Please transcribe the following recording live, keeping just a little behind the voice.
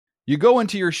You go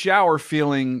into your shower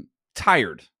feeling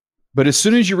tired, but as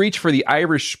soon as you reach for the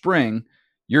Irish Spring,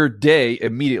 your day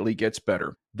immediately gets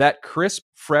better. That crisp,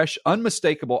 fresh,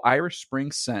 unmistakable Irish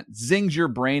Spring scent zings your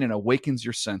brain and awakens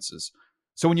your senses.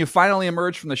 So when you finally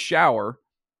emerge from the shower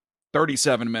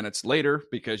 37 minutes later,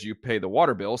 because you pay the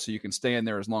water bill so you can stay in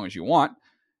there as long as you want,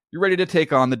 you're ready to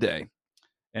take on the day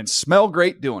and smell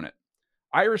great doing it.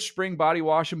 Irish Spring Body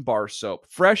Wash and Bar Soap.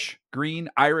 Fresh, green,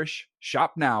 Irish.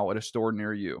 Shop now at a store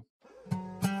near you.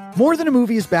 More Than a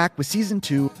Movie is back with Season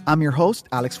 2. I'm your host,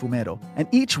 Alex Fumero, and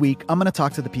each week I'm going to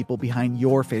talk to the people behind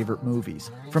your favorite movies.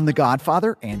 From The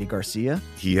Godfather, Andy Garcia.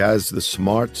 He has the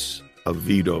smarts of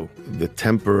Vito, the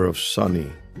temper of Sonny,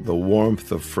 the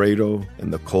warmth of Fredo,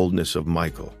 and the coldness of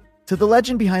Michael. To the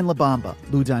legend behind La Bamba,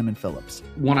 Lou Diamond Phillips.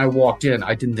 When I walked in,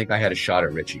 I didn't think I had a shot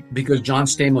at Richie because John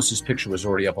Stamos' picture was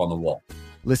already up on the wall.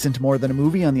 Listen to More Than a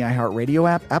Movie on the iHeartRadio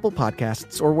app, Apple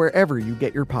Podcasts, or wherever you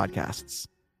get your podcasts.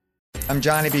 I'm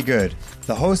Johnny B. Good,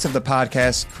 the host of the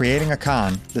podcast Creating a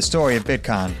Con, the story of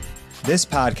Bitcoin. This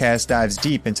podcast dives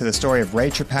deep into the story of Ray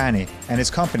Trapani and his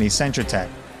company Centratech.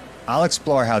 I'll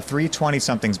explore how three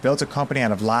 20-somethings built a company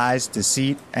out of lies,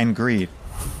 deceit, and greed.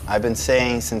 I've been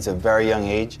saying since a very young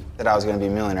age that I was going to be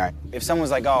a millionaire. If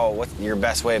someone's like, oh, what's your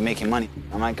best way of making money?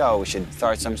 I'm like, oh, we should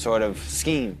start some sort of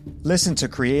scheme. Listen to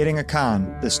Creating a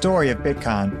Con, the story of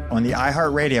Bitcoin on the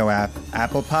iHeartRadio app,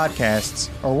 Apple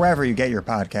Podcasts, or wherever you get your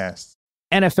podcasts.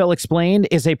 NFL Explained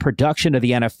is a production of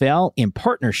the NFL in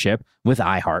partnership with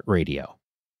iHeartRadio.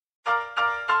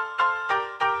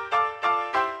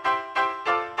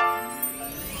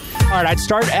 All right, I'd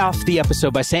start off the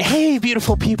episode by saying, hey,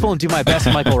 beautiful people, and do my best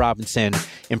Michael Robinson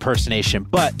impersonation.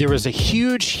 But there was a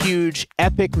huge,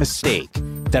 epic mistake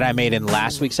that I made in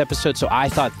last week's episode, so I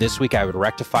thought this week I would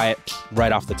rectify it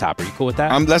right off the top. Are you cool with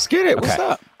that? Let's get it. Okay. What's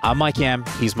up? I'm Mike Yam.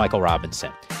 He's Michael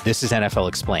Robinson. This is NFL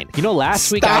Explained. You know,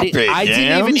 last week I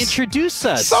didn't even introduce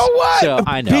us. So what? So,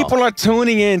 I know. People are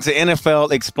tuning in to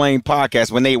NFL Explained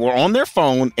podcast when they were on their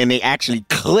phone and they actually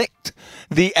clicked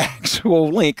the actual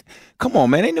link. Come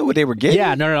on, man. They knew what they were getting.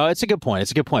 Yeah, no. It's a good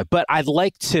point. But I'd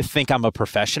like to think I'm a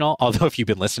professional, although if you've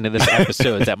been listening to this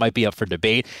episode, that might be up for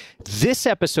debate. This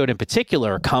episode in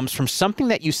particular comes from something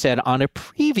that you said on a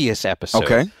previous episode.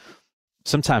 Okay.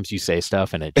 Sometimes you say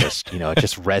stuff and it just, it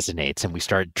just resonates and we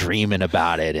start dreaming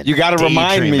about it. And you got to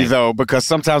remind me, though, because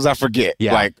sometimes I forget.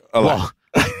 Yeah. Like, a lot.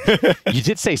 You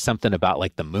did say something about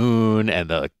like the moon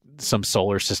and some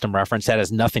solar system reference that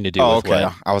has nothing to do with okay.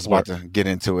 what... I was about to get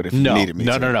into it if you needed me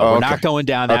to. No. We're not going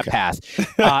down that path.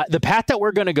 The path that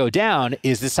we're going to go down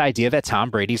is this idea that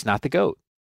Tom Brady's not the GOAT.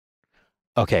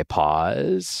 Okay,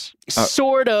 pause.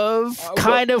 Sort of,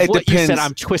 kind of what depends. You said.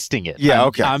 I'm twisting it. Yeah,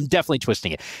 okay. I'm definitely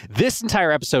twisting it. This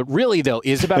entire episode really, though,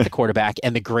 is about the quarterback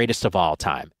and the greatest of all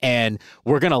time. And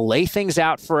we're going to lay things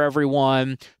out for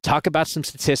everyone, talk about some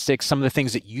statistics, some of the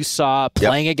things that you saw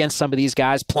playing against some of these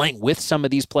guys, playing with some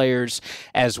of these players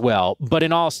as well. But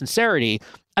in all sincerity,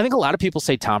 I think a lot of people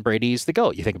say Tom Brady's the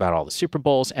GOAT. You think about all the Super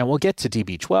Bowls, and we'll get to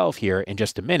DB12 here in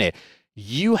just a minute.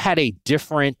 You had a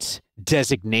different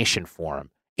designation for him.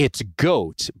 It's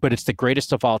GOAT, but it's the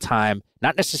greatest of all time,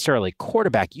 not necessarily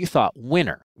quarterback. You thought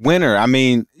winner. Winner. I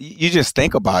mean, you just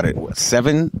think about it.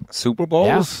 7 Super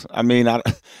Bowls? Yeah. I mean, I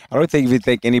don't even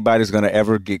think anybody's going to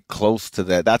ever get close to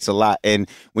that. That's a lot. And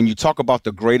when you talk about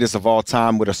the greatest of all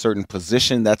time with a certain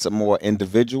position, that's a more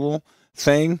individual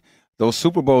thing. Those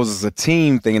Super Bowls is a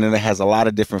team thing, and it has a lot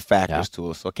of different factors to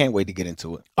it. So I can't wait to get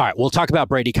into it. All right, we'll talk about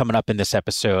Brady coming up in this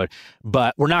episode,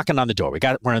 but we're knocking on the door.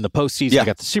 We're in the postseason. We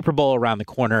got the Super Bowl around the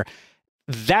corner.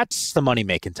 That's the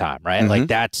money-making time, right? Like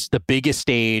that's the biggest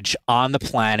stage on the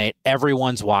planet.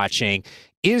 Everyone's watching.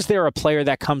 Is there a player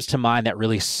that comes to mind that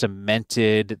really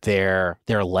cemented their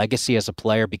legacy as a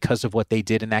player because of what they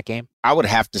did in that game? I would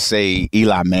have to say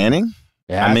Eli Manning.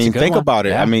 Yeah, I mean, think about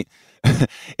it. Yeah. I mean,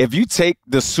 if you take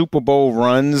the Super Bowl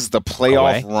runs, the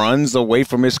playoff runs away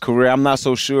from his career, I'm not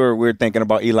so sure we're thinking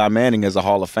about Eli Manning as a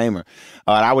Hall of Famer.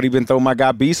 I would even throw my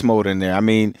guy Beast Mode in there. I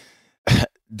mean,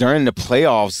 during the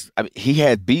playoffs, he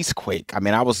had Beastquake. I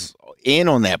mean, I was in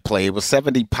on that play. It was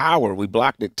 70 power. We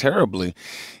blocked it terribly.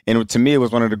 And to me, it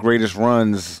was one of the greatest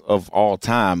runs of all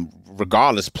time,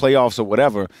 regardless, playoffs or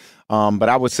whatever. But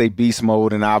I would say Beast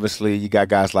Mode, and obviously you got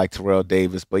guys like Terrell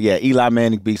Davis. But yeah, Eli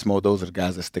Manning, Beast Mode, those are the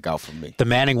guys that stick out for me. The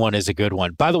Manning one is a good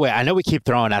one. By the way, I know we keep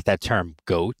throwing out that term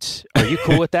GOAT. Are you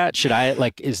cool with that? Should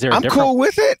I, is there a I'm cool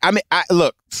with it. I mean,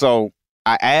 look, so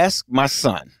I asked my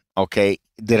son, okay,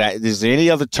 is there any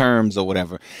other terms or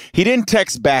whatever? He didn't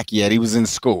text back yet. He was in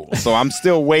school. So I'm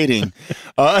still waiting.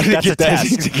 That's a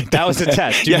test. That was a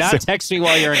test. Do not text me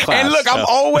while you're in class. And look,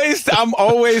 I'm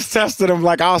always testing him.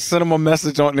 Like, I'll send him a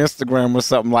message on Instagram or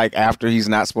something like after he's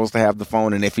not supposed to have the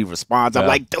phone. And if he responds, I'm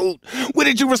like, dude, what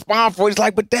did you respond for? He's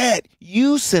like, but Dad,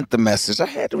 you sent the message. I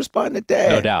had to respond to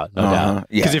Dad. No doubt.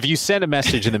 Because if you send a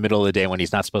message in the middle of the day when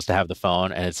he's not supposed to have the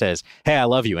phone and it says, hey, I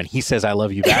love you, and he says, I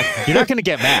love you back, you're not going to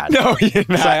get mad. No, you're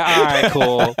not. It's like, all right,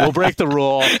 cool. We'll break the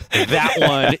rule. That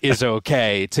one is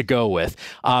okay to go with.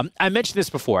 I mentioned this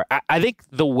before. I think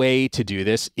the way to do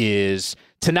this is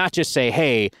to not just say,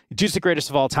 hey, dude's the greatest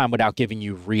of all time without giving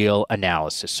you real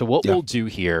analysis. So what we'll do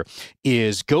here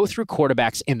is go through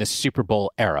quarterbacks in the Super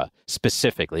Bowl era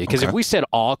specifically. Because if we said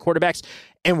all quarterbacks,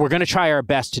 and we're going to try our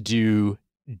best to do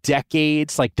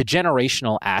decades, like the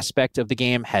generational aspect of the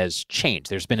game has changed.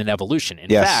 There's been an evolution. In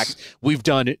fact, we've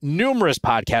done numerous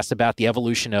podcasts about the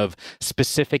evolution of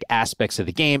specific aspects of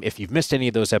the game. If you've missed any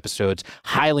of those episodes,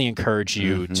 highly encourage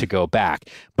you to go back.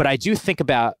 But I do think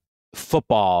about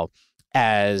football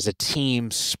as a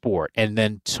team sport and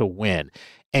then to win.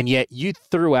 And yet you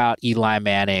threw out Eli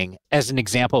Manning as an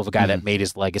example of a guy that made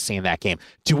his legacy in that game.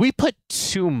 Do we put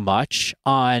too much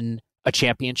on a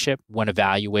championship when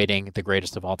evaluating the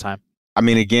greatest of all time? I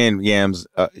mean, again, Yams,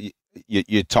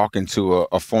 you're talking to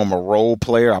a former role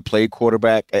player. I played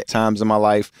quarterback at times in my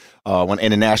life. When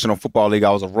in the National Football League,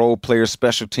 I was a role player,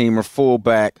 special teamer,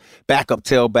 fullback, backup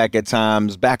tailback at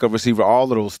times, backup receiver, all of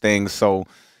those things. So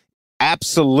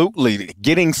absolutely,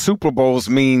 getting Super Bowls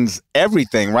means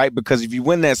everything, right? Because if you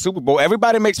win that Super Bowl,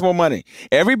 everybody makes more money.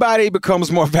 Everybody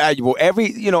becomes more valuable.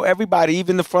 Everybody,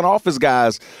 even the front office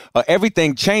guys,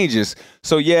 everything changes.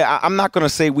 So, yeah, I'm not going to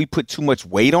say we put too much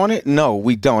weight on it. No,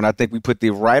 we don't. I think we put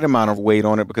the right amount of weight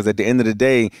on it because at the end of the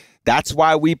day, that's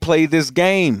why we play this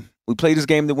game. We play this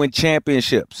game to win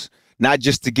championships, not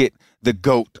just to get the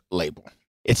GOAT label.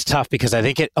 It's tough because I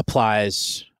think it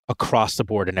applies across the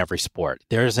board in every sport.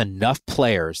 There's enough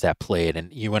players that played,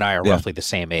 and you and I are roughly the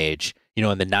same age, in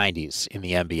the 90s in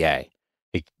the NBA.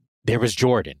 There was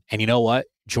Jordan. And you know what?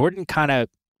 Jordan kind of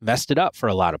messed it up for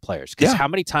a lot of players. Because how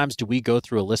many times do we go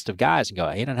through a list of guys and go,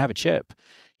 he didn't have a chip?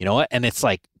 You know what? And it's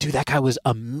like, dude, that guy was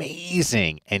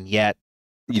amazing. And yet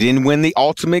you didn't win the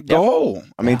ultimate goal.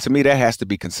 I mean, to me, that has to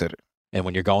be considered. And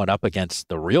when you're going up against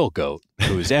the real GOAT,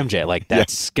 who's MJ, like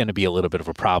that's going to be a little bit of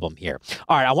a problem here.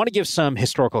 All right, I want to give some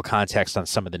historical context on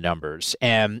some of the numbers.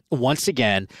 And once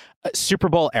again, Super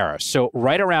Bowl era. So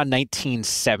right around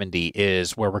 1970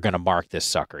 is where we're going to mark this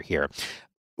sucker here.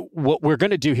 What we're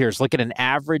going to do here is look at an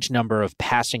average number of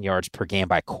passing yards per game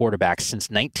by quarterbacks since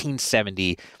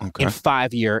 1970 in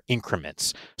 5-year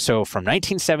increments. So from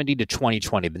 1970 to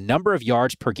 2020, the number of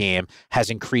yards per game has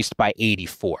increased by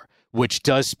 84. Which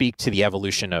does speak to the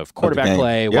evolution of quarterback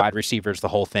play, wide receivers, the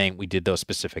whole thing. We did those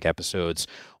specific episodes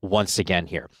once again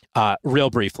here. Real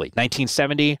briefly,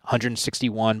 1970,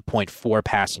 161.4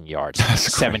 passing yards.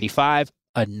 That's 75,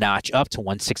 a notch up to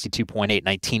 162.8.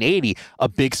 1980, a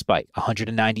big spike,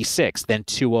 196, then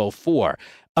 204.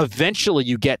 Eventually,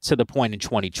 you get to the point in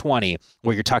 2020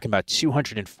 where you're talking about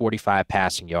 245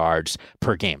 passing yards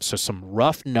per game. So some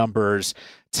rough numbers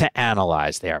to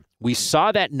analyze there. We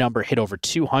saw that number hit over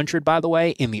 200, by the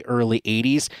way, in the early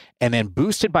 80s, and then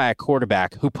boosted by a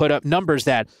quarterback who put up numbers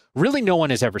that really no one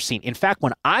has ever seen. In fact,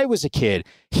 when I was a kid,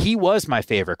 he was my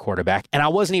favorite quarterback, and I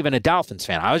wasn't even a Dolphins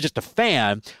fan. I was just a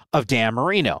fan of Dan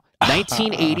Marino.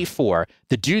 1984,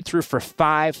 the dude threw for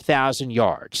 5,000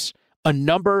 yards. A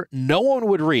number no one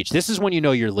would reach. This is when you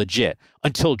know you're legit.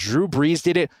 Until Drew Brees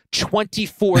did it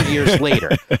 24 years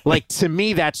later. Like, to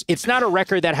me, it's not a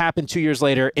record that happened 2 years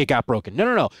later. It got broken.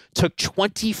 No. Took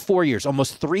 24 years,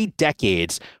 almost 3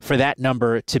 decades for that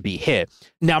number to be hit.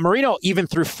 Now, Marino even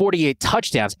threw 48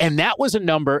 touchdowns, and that was a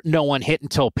number no one hit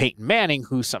until Peyton Manning,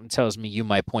 who something tells me you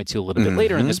might point to a little bit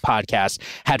later in this podcast,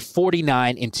 had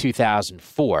 49 in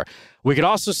 2004. We could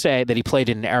also say that he played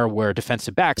in an era where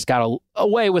defensive backs got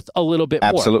away with a little bit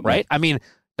more, right? I mean,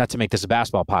 not to make this a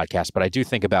basketball podcast, but I do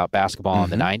think about basketball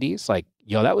in the 90s. Like,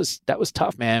 that was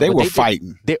tough, man. They were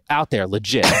fighting. They're out there,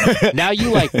 legit. Now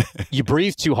you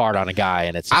breathe too hard on a guy,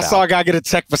 and it's I saw a guy get a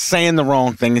check for saying the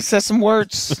wrong thing. He said some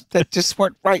words that just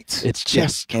weren't right. It's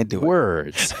just can't do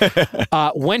words.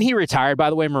 When he retired, by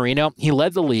the way, Marino, he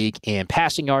led the league in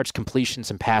passing yards,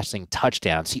 completions, and passing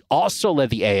touchdowns. He also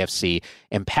led the AFC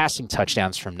in passing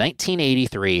touchdowns from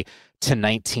 1983 to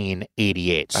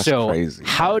 1988. That's so crazy.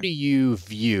 How do you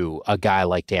view a guy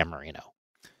like Dan Marino?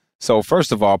 So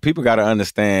first of all, people got to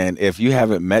understand, if you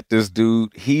haven't met this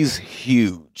dude, he's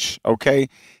huge, okay?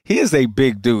 He is a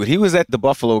big dude. He was at the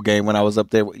Buffalo game when I was up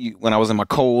there, when I was in my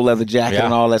cold leather jacket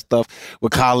and all that stuff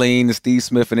with Colleen and Steve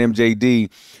Smith and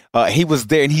MJD. He was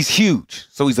there, and he's huge.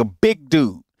 So he's a big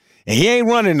dude, and he ain't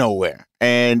running nowhere.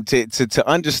 And to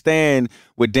understand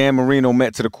what Dan Marino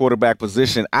meant to the quarterback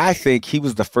position, I think he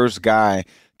was the first guy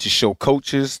to show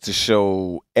coaches, to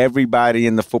show everybody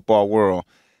in the football world,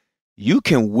 you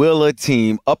can will a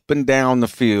team up and down the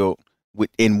field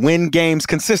and win games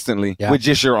consistently with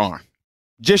just your arm.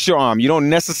 Just your arm. You don't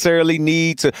necessarily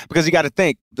need to, because you got to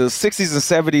think, the 60s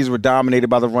and 70s were dominated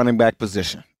by the running back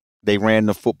position. They ran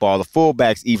the football. The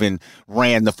fullbacks even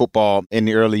ran the football in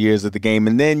the early years of the game.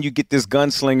 And then you get this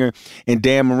gunslinger and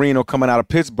Dan Marino coming out of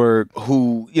Pittsburgh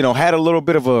who, had a little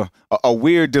bit of a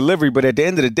weird delivery, but at the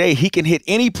end of the day, he can hit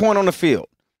any point on the field.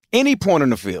 Any point on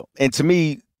the field. And to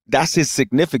me, that's his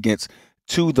significance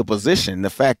to the position. The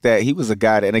fact that he was a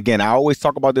guy that, and again, I always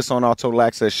talk about this on our Total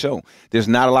Access show, there's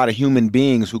not a lot of human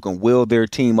beings who can will their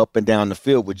team up and down the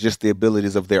field with just the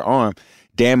abilities of their arm.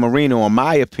 Dan Marino, in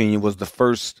my opinion, was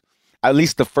at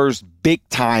least the first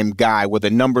big-time guy where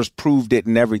the numbers proved it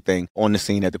and everything on the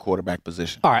scene at the quarterback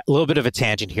position. All right, a little bit of a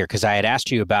tangent here, because I had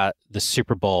asked you about the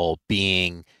Super Bowl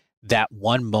being that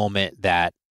one moment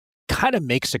that kind of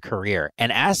makes a career.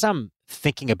 And as I'm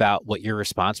thinking about what your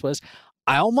response was,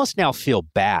 I almost now feel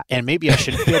bad. And maybe I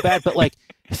shouldn't feel bad, but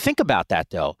think about that,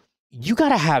 though. You got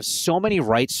to have so many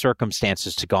right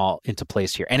circumstances to go into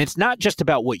place here. And it's not just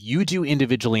about what you do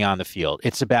individually on the field.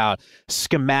 It's about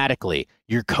schematically,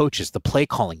 your coaches, the play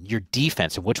calling, your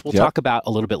defense, and which we'll talk about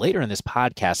a little bit later in this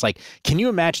podcast. Can you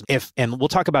imagine and we'll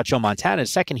talk about Joe Montana in a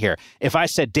second here, if I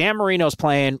said Dan Marino's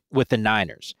playing with the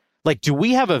Niners, do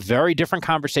we have a very different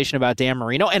conversation about Dan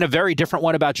Marino and a very different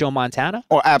one about Joe Montana?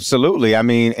 Oh, absolutely. I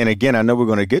mean, and again, I know we're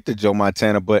going to get to Joe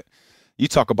Montana, but you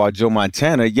talk about Joe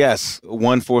Montana, yes,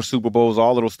 won 4 Super Bowls,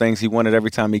 all of those things. He won it every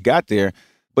time he got there,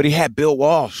 but he had Bill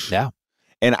Walsh. Yeah.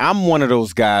 And I'm one of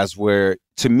those guys where,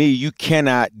 to me, you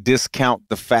cannot discount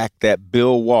the fact that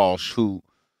Bill Walsh, who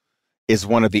is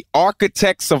one of the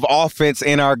architects of offense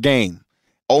in our game,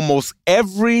 almost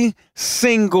every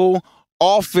single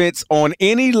offense on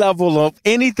any level of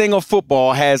anything of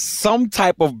football has some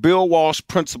type of Bill Walsh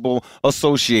principle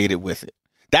associated with it.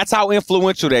 That's how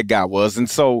influential that guy was. And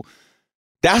so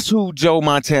that's who Joe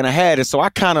Montana had. And so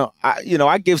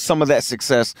I give some of that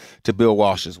success to Bill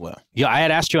Walsh as well. Yeah, I had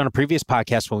asked you on a previous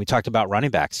podcast when we talked about running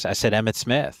backs. I said Emmitt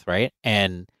Smith, right?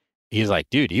 And he was like,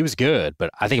 dude, he was good,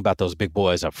 but I think about those big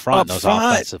boys up front,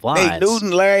 offensive lines. Nate Newton,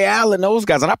 Larry Allen, those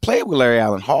guys. And I played with Larry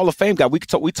Allen, Hall of Fame guy. We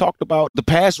talked about the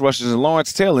pass rushers and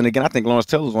Lawrence Taylor. And again, I think Lawrence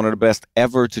Taylor was one of the best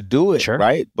ever to do it,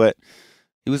 right? But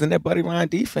he was in that Buddy Ryan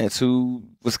defense who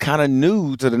was kind of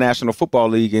new to the National Football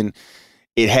League, and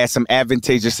it had some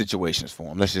advantageous situations for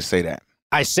him. Let's just say that.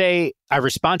 I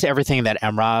respond to everything that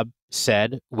Emrob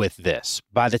said with this.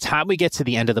 By the time we get to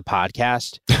the end of the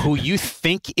podcast, who you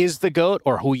think is the GOAT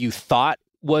or who you thought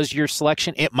was your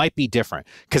selection, it might be different.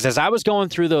 Because as I was going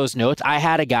through those notes, I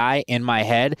had a guy in my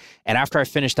head, and after I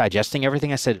finished digesting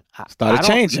everything, I said, started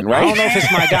changing, right? I don't know if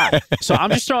it's my guy. So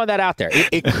I'm just throwing that out there.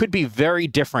 It could be very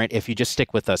different if you just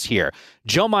stick with us here.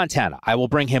 Joe Montana, I will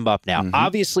bring him up now.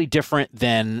 Obviously different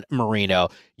than Marino.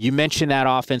 You mentioned that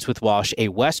offense with Walsh, a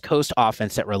West Coast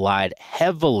offense that relied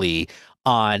heavily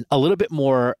on a little bit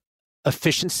more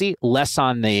efficiency, less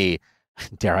on the,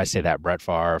 dare I say that, Brett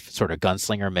Favre sort of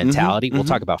gunslinger mentality. We'll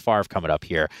talk about Favre coming up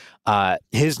here.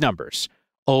 His numbers,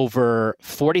 over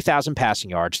 40,000 passing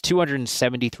yards,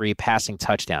 273 passing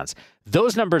touchdowns.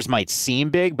 Those numbers might seem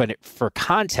big, but for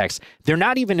context, they're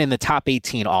not even in the top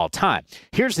 18 all time.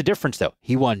 Here's the difference, though.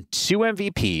 He won 2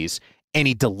 MVPs, and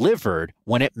he delivered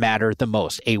when it mattered the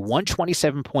most. A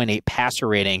 127.8 passer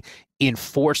rating in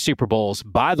 4 Super Bowls.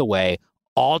 By the way,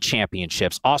 all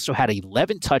championships, also had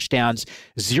 11 touchdowns,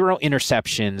 0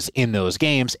 interceptions in those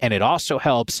games. And it also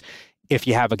helps if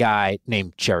you have a guy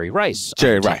named Jerry Rice.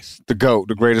 Jerry Rice, the GOAT,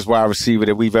 the greatest wide receiver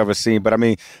that we've ever seen. But, I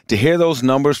mean, to hear those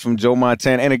numbers from Joe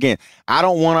Montana, and again, I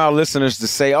don't want our listeners to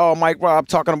say, oh, Mike Robb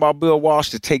talking about Bill Walsh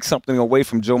to take something away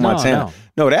from Joe Montana.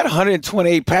 No, that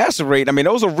 128 passer rate, I mean,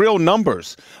 those are real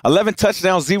numbers. 11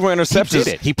 touchdowns, 0 interceptions. He did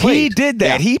it. He played. He did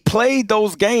that. Yeah. He played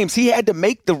those games. He had to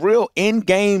make the real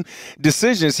in-game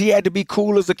decisions. He had to be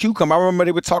cool as a cucumber. I remember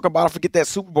they would talk about, I forget that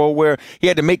Super Bowl where he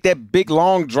had to make that big,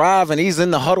 long drive, and he's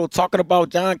in the huddle talking about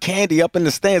John Candy up in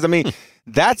the stands. I mean,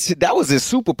 that was his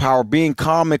superpower, being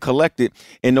calm and collected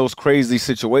in those crazy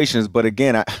situations. But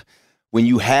again, when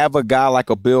you have a guy like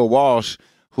a Bill Walsh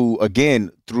who,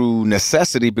 again, through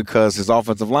necessity, because his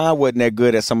offensive line wasn't that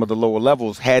good at some of the lower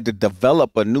levels, had to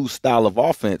develop a new style of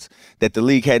offense that the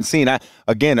league hadn't seen. Ernie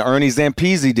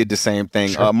Zampese did the same thing.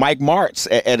 Sure. Mike Martz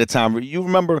at a time. You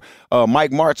remember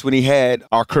Mike Martz when he had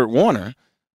our Kurt Warner?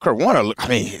 Kurt Warner,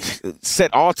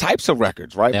 set all types of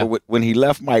records, right? Yeah. But when he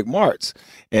left Mike Martz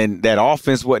and that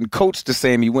offense wasn't coached the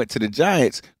same, he went to the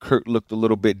Giants, Kurt looked a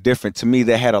little bit different. To me,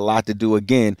 that had a lot to do,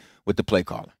 again, with the play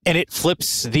caller. And it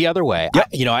flips the other way.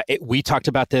 Yep. We talked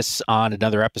about this on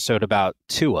another episode about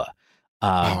Tua.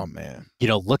 Oh, man.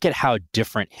 Look at how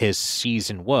different his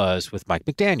season was with Mike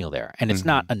McDaniel there. And it's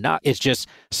not enough. It's just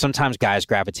sometimes guys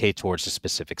gravitate towards a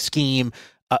specific scheme,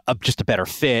 just a better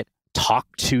fit, talk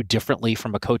to differently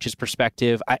from a coach's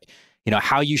perspective.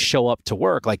 How you show up to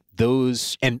work, like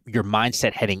those, and your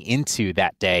mindset heading into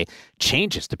that day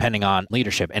changes depending on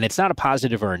leadership. And it's not a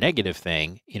positive or a negative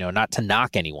thing, not to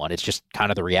knock anyone. It's just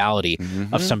kind of the reality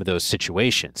of some of those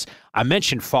situations. I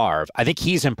mentioned Favre. I think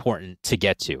he's important to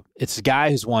get to. It's a guy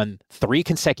who's won 3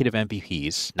 consecutive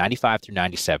MVPs, 95 through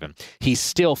 97. He's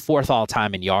still 4th all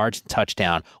time in yards and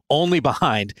touchdown, only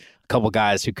behind a couple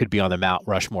guys who could be on the Mount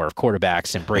Rushmore of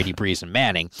quarterbacks and Brady, Brees, and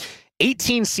Manning.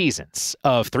 18 seasons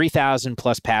of 3,000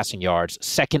 plus passing yards,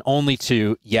 second only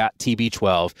to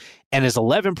TB12, and his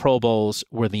 11 Pro Bowls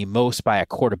were the most by a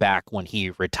quarterback when he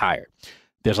retired.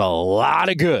 There's a lot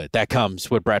of good that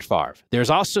comes with Brett Favre. There's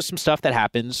also some stuff that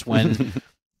happens when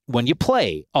you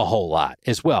play a whole lot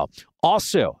as well.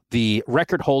 Also, the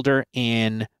record holder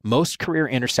in most career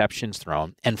interceptions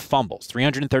thrown and fumbles,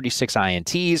 336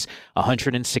 INTs,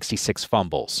 166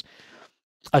 fumbles.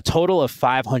 A total of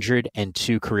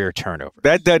 502 career turnovers.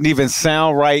 That doesn't even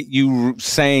sound right, you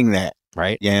saying that.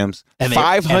 Right? Yams.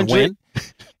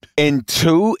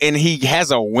 502, and he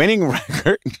has a winning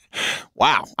record.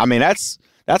 Wow. I mean, that's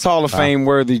Hall of Fame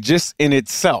worthy just in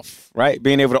itself, right?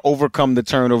 Being able to overcome the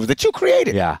turnovers that you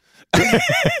created. Yeah.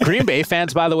 Green Bay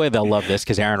fans, by the way, they'll love this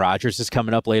because Aaron Rodgers is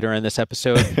coming up later in this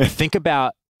episode. Think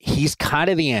about, he's kind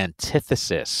of the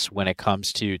antithesis when it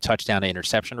comes to touchdown to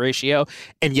interception ratio,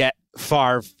 and yet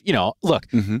Favre, look,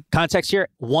 context here,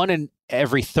 1 in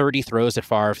every 30 throws that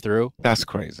Favre threw. That's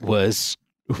crazy. Was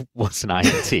an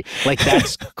INT. Like,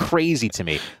 that's crazy to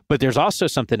me. But there's also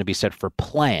something to be said for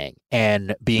playing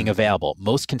and being available.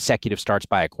 Most consecutive starts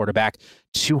by a quarterback,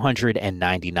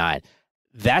 299.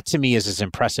 That to me is as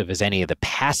impressive as any of the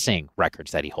passing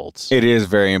records that he holds. It is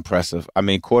very impressive. I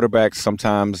mean, quarterbacks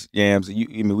sometimes, Yams,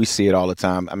 we see it all the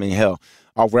time. I mean, hell,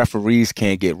 our referees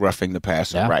can't get roughing the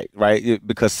passer right?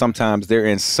 Because sometimes they're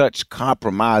in such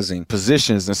compromising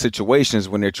positions and situations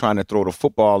when they're trying to throw the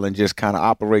football and just kind of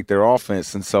operate their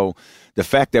offense. And so the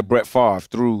fact that Brett Favre,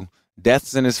 through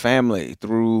deaths in his family,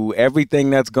 through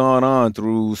everything that's gone on,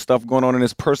 through stuff going on in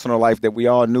his personal life that we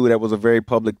all knew that was a very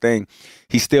public thing,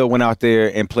 he still went out there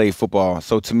and played football.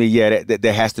 So to me,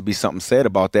 there has to be something said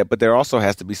about that. But there also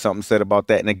has to be something said about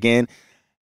that. And again,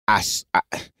 I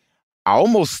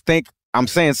almost think I'm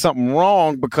saying something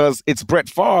wrong because it's Brett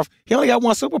Favre. He only got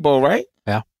 1 Super Bowl, right?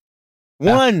 Yeah.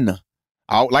 1. Yeah.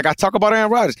 Like I talk about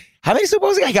Aaron Rodgers. How many Super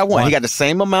Bowls he got? He got 1. He got the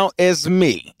same amount as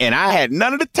me. And I had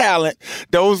none of the talent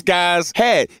those guys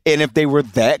had. And if they were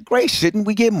that great, shouldn't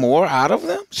we get more out of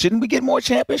them? Shouldn't we get more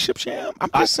championships? I'm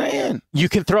just saying. You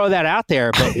can throw that out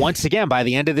there, but once again, by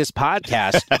the end of this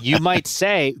podcast, you might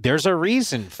say there's a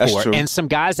reason for it. And some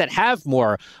guys that have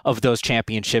more of those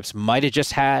championships might have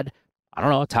just had, I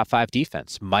don't know, a top 5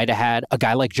 defense, might have had a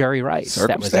guy like Jerry Rice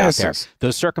that was out there.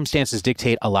 Those circumstances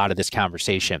dictate a lot of this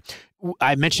conversation.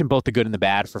 I mentioned both the good and the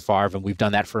bad for Favre, and we've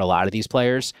done that for a lot of these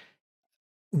players.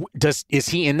 Is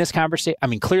he in this conversation? I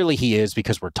mean, clearly he is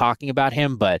because we're talking about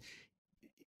him, but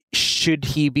should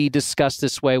he be discussed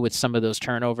this way with some of those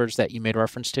turnovers that you made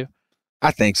reference to?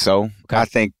 I think so.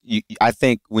 Okay. I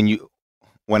think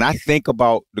when I think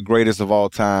about the greatest of all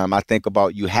time, I think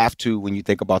about when you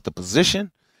think about the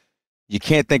position, you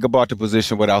can't think about the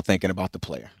position without thinking about the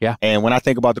player. Yeah. And when I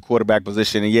think about the quarterback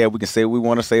position, and we can say what we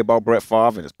want to say about Brett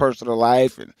Favre and his personal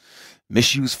life and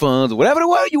misuse funds, whatever the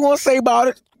word you want to say about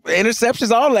it,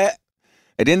 interceptions, all that.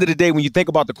 At the end of the day, when you think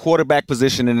about the quarterback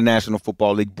position in the National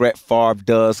Football League, Brett Favre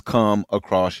does come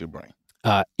across your brain.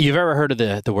 You've ever heard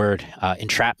of the word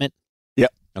entrapment?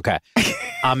 Yep. Okay.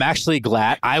 I'm actually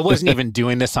glad. I wasn't even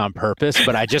doing this on purpose,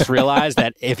 but I just realized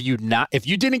that if you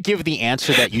didn't give the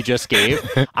answer that you just gave,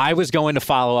 I was going to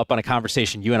follow up on a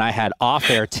conversation you and I had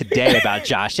off air today about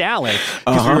Josh Allen,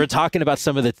 because we were talking about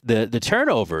some of the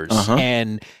turnovers.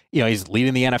 And he's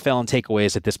leading the NFL in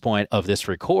takeaways at this point of this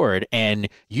record, and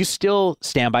you still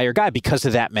stand by your guy because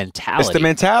of that mentality. It's the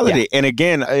mentality. Yeah. And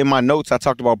again, in my notes, I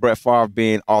talked about Brett Favre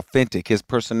being authentic. His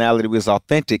personality was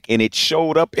authentic, and it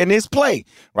showed up in his play,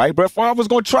 right? Brett Favre was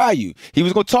going to try you. He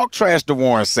was going to talk trash to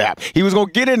Warren Sapp. He was going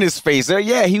to get in his face.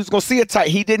 Yeah, he was going to see a tight.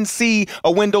 He didn't see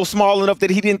a window small enough that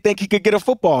he didn't think he could get a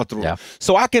football through. Yeah.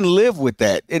 So I can live with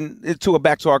that. And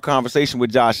back to our conversation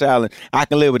with Josh Allen, I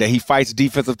can live with that. He fights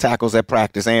defensive tackles at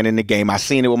practice and in the game. I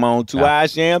seen it with my own two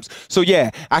eyes, Jams. So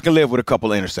yeah, I can live with a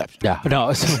couple of interceptions. Yeah,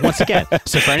 no. So once again,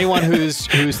 so for anyone who's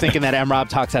thinking that M-Rob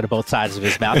talks out of both sides of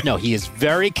his mouth, no, he is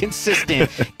very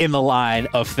consistent in the line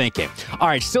of thinking. All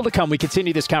right, still to come, we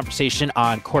continue this conversation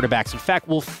on quarterbacks. In fact,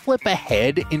 we'll flip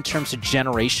ahead in terms of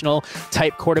generational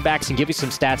type quarterbacks and give you some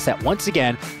stats that once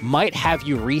again might have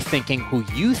you rethinking who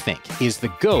you think is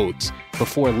the GOAT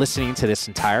before listening to this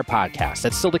entire podcast.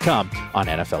 That's still to come on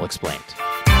NFL Explained.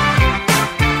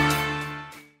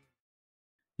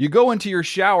 You go into your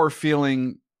shower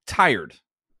feeling tired,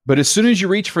 but as soon as you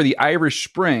reach for the Irish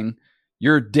Spring,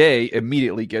 your day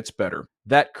immediately gets better.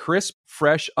 That crisp,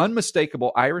 fresh,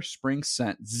 unmistakable Irish Spring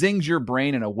scent zings your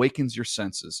brain and awakens your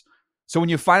senses. So when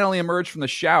you finally emerge from the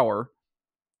shower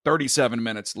 37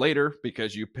 minutes later,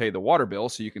 because you pay the water bill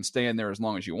so you can stay in there as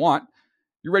long as you want,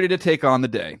 you're ready to take on the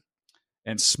day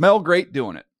and smell great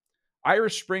doing it.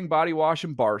 Irish Spring Body Wash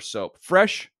and Bar Soap.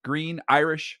 Fresh, green,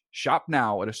 Irish. Shop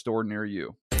now at a store near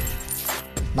you.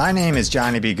 My name is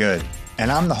Johnny B. Good, and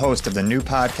I'm the host of the new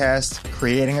podcast,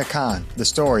 Creating a Con, the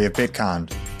story of Bitcon.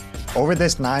 Over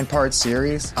this 9-part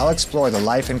series, I'll explore the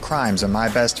life and crimes of my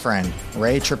best friend,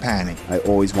 Ray Trapani. I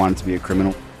always wanted to be a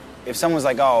criminal. If someone's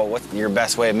like, oh, what's your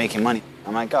best way of making money?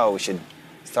 I'm like, oh, we should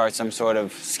start some sort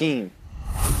of scheme.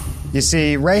 You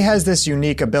see, Ray has this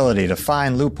unique ability to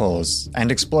find loopholes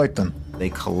and exploit them. They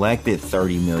collected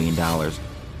 $30 million.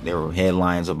 There were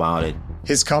headlines about it.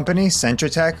 His company,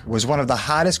 Centratech, was one of the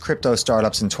hottest crypto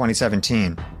startups in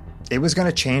 2017. It was going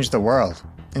to change the world,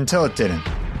 until it didn't.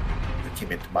 I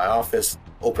came into my office,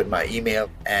 opened my email,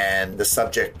 and the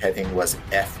subject heading was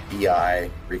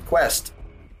FBI request.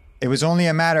 It was only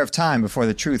a matter of time before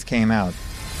the truth came out.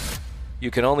 You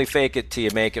can only fake it till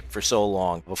you make it for so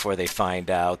long before they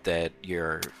find out that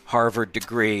your Harvard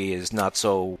degree is not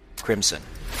so crimson.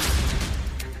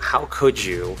 How could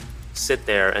you sit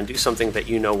there and do something that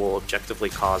you know will objectively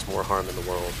cause more harm in the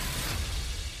world?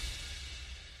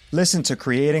 Listen to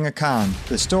Creating a Con,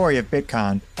 the story of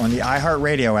Bitcon, on the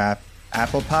iHeartRadio app,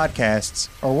 Apple Podcasts,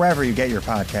 or wherever you get your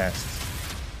podcasts.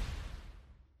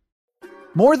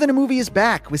 More Than a Movie is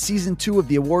back with Season 2 of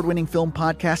the award-winning film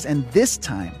podcast, and this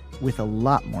time with a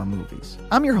lot more movies.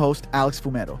 I'm your host, Alex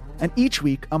Fumero, and each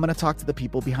week I'm going to talk to the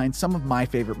people behind some of my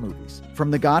favorite movies.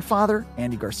 From The Godfather,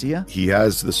 Andy Garcia. He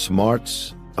has the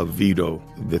smarts of Vito,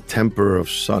 the temper of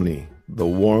Sonny, the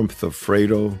warmth of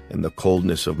Fredo, and the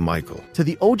coldness of Michael. To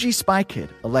the OG Spy Kid,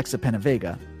 Alexa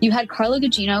Penavega. You had Carla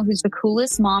Gugino, who's the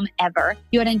coolest mom ever.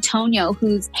 You had Antonio,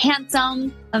 who's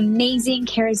handsome, amazing,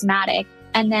 charismatic.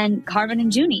 And then Carvin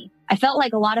and Junie. I felt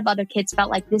like a lot of other kids felt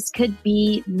like this could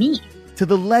be me. To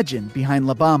the legend behind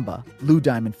La Bamba, Lou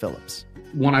Diamond Phillips.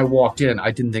 When I walked in,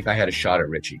 I didn't think I had a shot at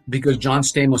Richie because John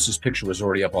Stamos' picture was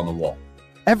already up on the wall.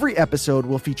 Every episode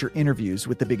will feature interviews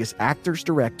with the biggest actors,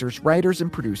 directors, writers,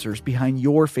 and producers behind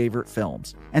your favorite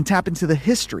films and tap into the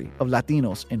history of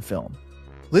Latinos in film.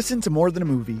 Listen to More Than a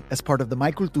Movie as part of the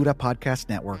My Cultura podcast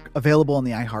network, available on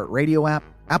the iHeartRadio app,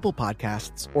 Apple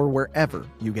Podcasts, or wherever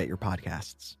you get your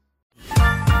podcasts.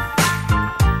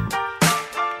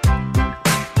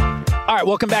 All right,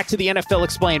 welcome back to the NFL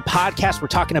Explained podcast. We're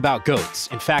talking about GOATs.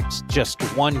 In fact, just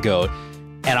one GOAT.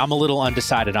 And I'm a little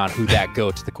undecided on who that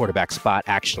GOAT to the quarterback spot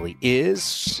actually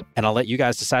is. And I'll let you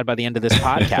guys decide by the end of this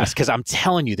podcast, because I'm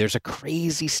telling you, there's a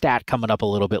crazy stat coming up a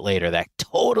little bit later that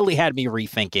totally had me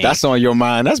rethinking. That's on your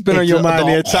mind. That's been on your mind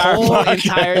the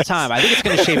entire time. I think it's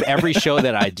going to shape every show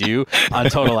that I do on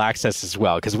Total Access as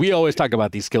well, because we always talk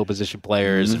about these skill position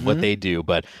players and what they do.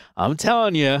 But I'm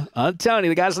telling you,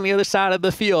 the guys on the other side of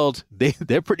the field,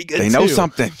 they're pretty good. They know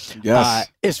something. Yes.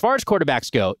 As far as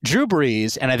quarterbacks go, Drew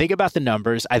Brees, and I think about the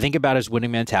numbers, I think about his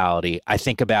winning mentality. I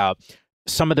think about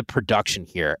some of the production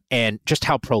here and just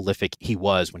how prolific he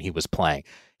was when he was playing.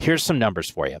 Here's some numbers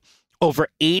for you. Over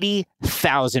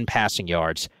 80,000 passing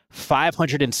yards,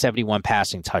 571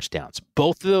 passing touchdowns.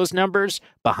 Both of those numbers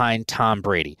behind Tom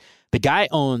Brady. The guy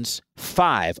owns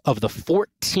 5 of the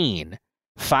 14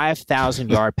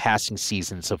 5,000-yard passing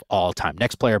seasons of all time.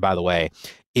 Next player, by the way,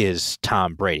 is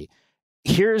Tom Brady.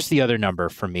 Here's the other number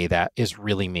for me that is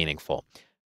really meaningful.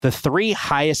 The 3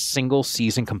 highest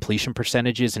single-season completion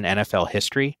percentages in NFL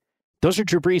history Those are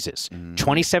Drew Brees's.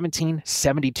 2017,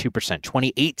 72%.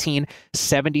 2018,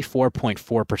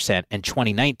 74.4%. And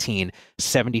 2019,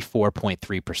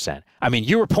 74.3%. I mean,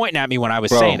 you were pointing at me when I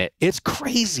was saying it. It's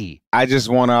crazy. I just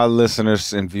want our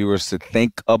listeners and viewers to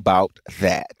think about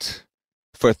that.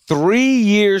 For 3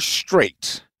 years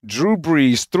straight, Drew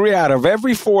Brees, 3 out of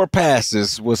every 4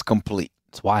 passes was complete.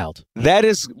 It's wild. That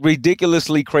is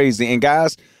ridiculously crazy. And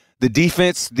guys, the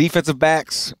defensive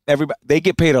backs, everybody, they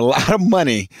get paid a lot of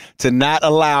money to not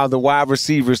allow the wide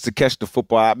receivers to catch the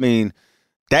football. I mean,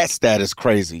 that stat is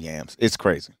crazy, Yams. It's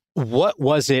crazy. What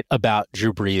was it about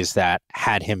Drew Brees that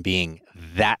had him being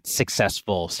that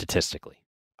successful statistically?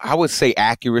 I would say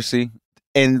accuracy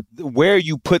and where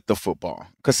you put the football.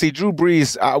 Because, see, Drew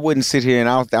Brees, I wouldn't sit here and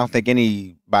I don't think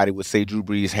anybody would say Drew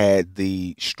Brees had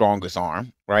the strongest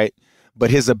arm, right? But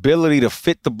his ability to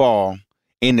fit the ball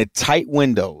in the tight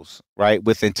windows, right,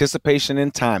 with anticipation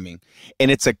and timing,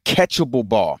 and it's a catchable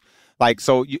ball. Like,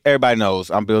 so everybody knows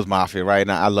I'm Bills Mafia, right?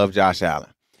 And I love Josh Allen.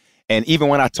 And even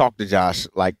when I talk to Josh,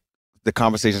 like the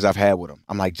conversations I've had with him,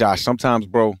 I'm like, Josh, sometimes,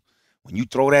 bro, when you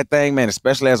throw that thing, man,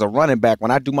 especially as a running back,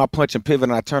 when I do my punch and pivot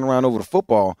and I turn around over the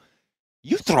football,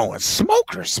 you throwing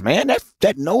smokers, man.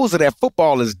 That nose of that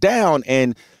football is down,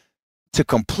 and to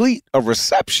complete a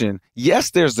reception,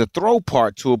 yes, there's the throw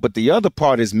part to it, but the other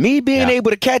part is me being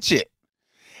able to catch it.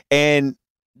 And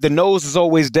the nose is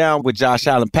always down with Josh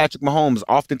Allen. Patrick Mahomes,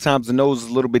 oftentimes the nose is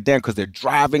a little bit down because they're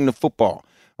driving the football,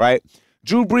 right?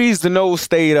 Drew Brees, the nose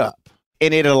stayed up,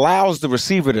 and it allows the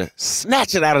receiver to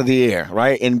snatch it out of the air,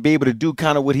 right, and be able to do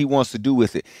kind of what he wants to do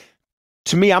with it.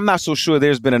 To me, I'm not so sure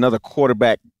there's been another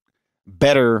quarterback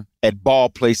better at ball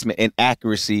placement and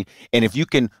accuracy. And if you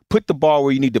can put the ball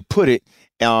where you need to put it,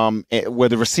 where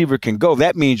the receiver can go,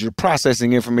 that means you're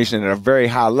processing information at a very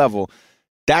high level.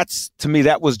 To me,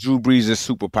 that was Drew Brees'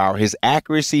 superpower, his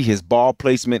accuracy, his ball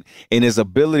placement, and his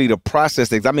ability to process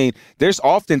things. I mean, there's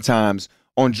oftentimes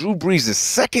on Drew Brees'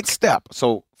 second step.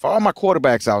 So for all my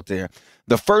quarterbacks out there,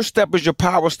 the first step is your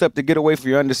power step to get away from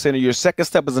your under center. Your second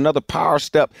step is another power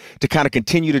step to kind of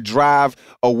continue to drive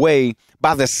away.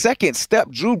 By the second step,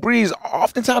 Drew Brees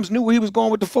oftentimes knew where he was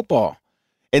going with the football.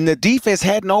 And the defense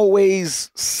hadn't always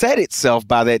set itself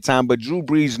by that time, but Drew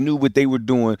Brees knew what they were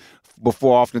doing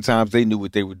before oftentimes they knew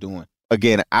what they were doing.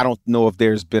 Again, I don't know if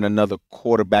there's been another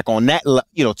quarterback on that,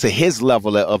 to his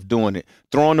level of doing it.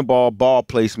 Throwing the ball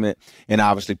placement, and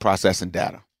obviously processing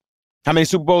data. How many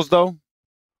Super Bowls, though?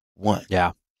 1.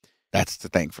 Yeah. That's the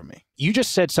thing for me. You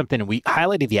just said something, and we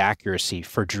highlighted the accuracy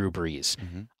for Drew Brees.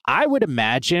 Mm-hmm. I would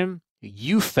imagine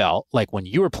you felt like when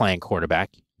you were playing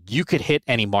quarterback, you could hit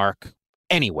any mark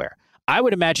anywhere. I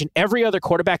would imagine every other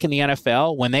quarterback in the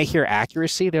NFL, when they hear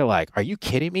accuracy, they're like, are you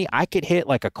kidding me? I could hit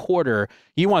like a quarter.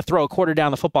 You want to throw a quarter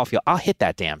down the football field, I'll hit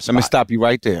that damn spot. Let me stop you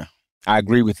right there. I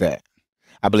agree with that.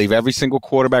 I believe every single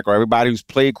quarterback or everybody who's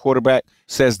played quarterback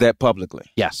says that publicly.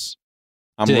 Yes.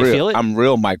 Do they feel it? I'm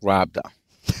real Mike Robb,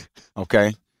 though.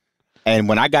 Okay? And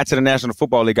when I got to the National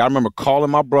Football League, I remember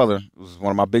calling my brother, who was one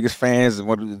of my biggest fans and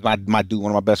one of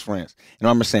my best friends. And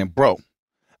I remember saying, bro,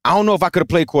 I don't know if I could have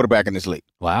played quarterback in this league.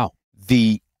 Wow.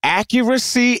 The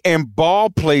accuracy and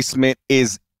ball placement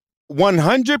is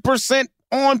 100%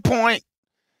 on point.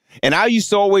 And I used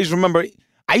to always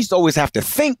have to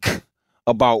think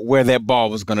about where that ball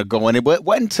was going to go. And it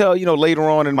wasn't until, later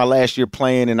on in my last year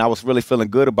playing and I was really feeling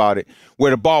good about it,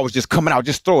 where the ball was just coming out,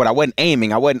 just throw it. I wasn't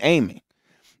aiming.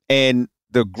 And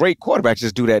the great quarterbacks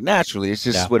just do that naturally. It's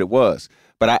just what it was.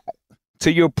 But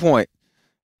to your point,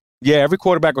 yeah, every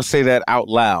quarterback will say that out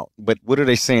loud, but what are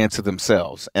they saying to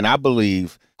themselves? And I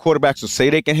believe quarterbacks will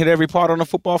say they can hit every part on the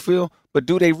football field, but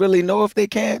do they really know if they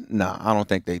can? No, I don't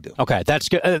think they do. Okay, that's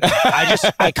good.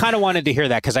 I kind of wanted to hear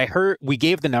that because I heard we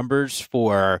gave the numbers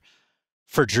for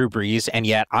Drew Brees, and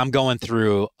yet I'm going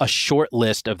through a short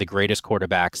list of the greatest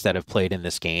quarterbacks that have played in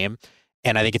this game.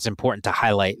 And I think it's important to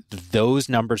highlight those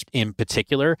numbers in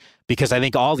particular, because I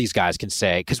think all these guys can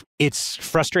say, because it's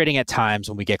frustrating at times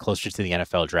when we get closer to the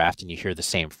NFL draft and you hear the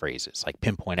same phrases like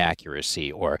pinpoint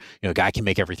accuracy or, a guy can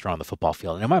make every throw on the football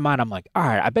field. And in my mind, I'm like, all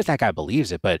right, I bet that guy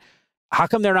believes it, but how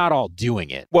come they're not all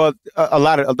doing it? Well, a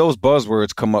lot of those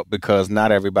buzzwords come up because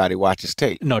not everybody watches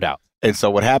tape. No doubt. And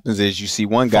so what happens is you see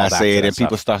one guy say it and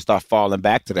people start falling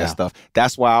back to that stuff.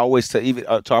 That's why I always tell even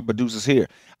to our producers here,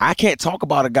 I can't talk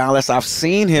about a guy unless I've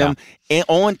seen him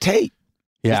on tape.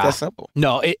 Yeah. It's that simple.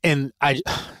 No, and I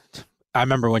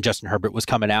remember when Justin Herbert was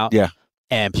coming out. Yeah.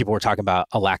 And people were talking about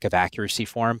a lack of accuracy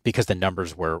for him because the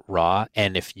numbers were raw.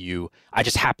 And I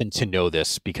just happened to know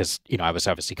this because, I was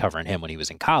obviously covering him when he was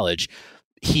in college.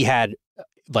 He had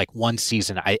like one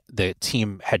season, the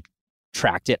team had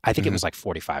tracked it. I think it was like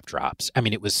 45 drops. I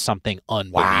mean, it was something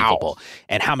unbelievable. Wow.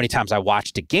 And how many times I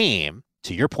watched a game,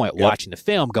 to your point, watching the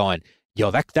film going, yo,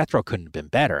 that throw couldn't have been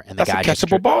better. And the That's guy a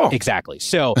catchable ball. Exactly.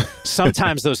 So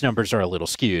sometimes those numbers are a little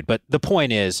skewed. But the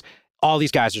point is, all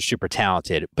these guys are super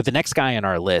talented. But the next guy on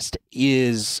our list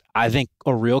is, I think,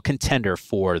 a real contender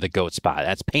for the GOAT spot.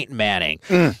 That's Peyton Manning.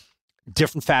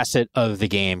 Different facet of the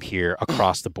game here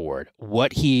across the board.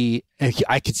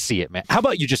 I could see it, man. How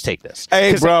about you just take this?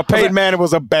 Hey, bro, Peyton Manning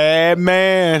was a bad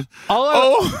man.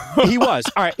 He was.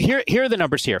 All right, here are the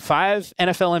numbers here. 5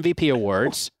 NFL MVP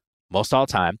awards, most all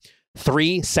time.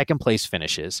 3 second-place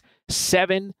finishes.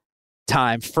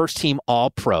 7-time first-team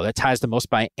All-Pro. That ties the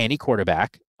most by any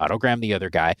quarterback. Otto Graham, the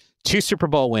other guy. 2 Super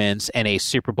Bowl wins and a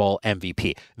Super Bowl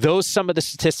MVP. Those some of the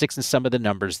statistics and some of the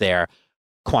numbers there.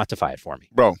 Quantify it for me.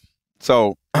 Bro.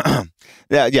 So, I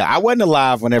wasn't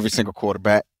alive when every single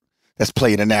quarterback that's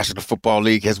played in the National Football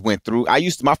League has went through.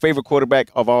 My favorite quarterback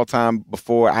of all time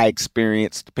before I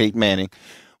experienced Peyton Manning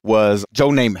was Joe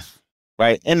Namath,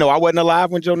 right? And no, I wasn't alive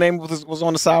when Joe Namath was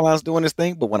on the sidelines doing his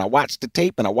thing, but when I watched the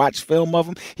tape and I watched film of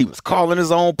him, he was calling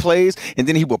his own plays, and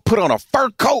then he would put on a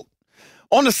fur coat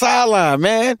on the sideline,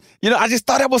 man. I just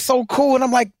thought that was so cool. And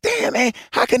I'm like, damn, man,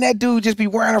 how can that dude just be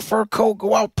wearing a fur coat,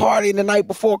 go out partying the night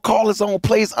before, call his own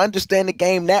plays, understand the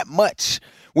game that much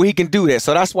where he can do that?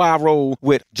 So that's why I roll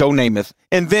with Joe Namath.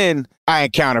 And then I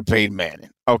encountered Peyton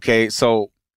Manning. Okay,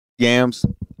 so Yams,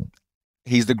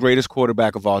 he's the greatest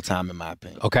quarterback of all time, in my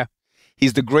opinion. Okay.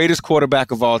 He's the greatest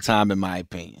quarterback of all time, in my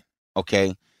opinion.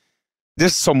 Okay.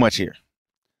 There's so much here.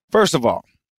 First of all,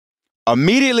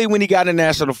 immediately when he got in the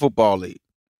National Football League,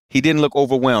 he didn't look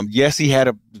overwhelmed. Yes, he had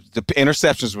the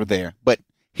interceptions were there, but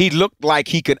he looked like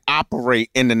he could operate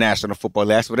in the National Football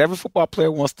League. That's what every football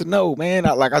player wants to know, man.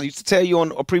 Like I used to tell you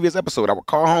on a previous episode, I would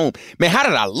call home, man, how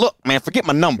did I look, man? Forget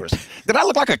my numbers. Did I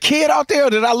look like a kid out there, or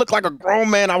did I look like a grown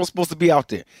man I was supposed to be out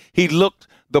there? He looked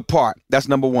the part. That's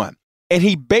number one. And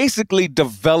he basically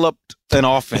developed an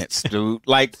offense, dude.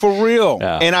 Like, for real.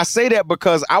 Yeah. And I say that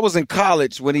because I was in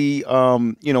college when he,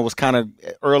 was kind of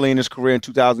early in his career in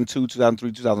 2002,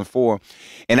 2003, 2004.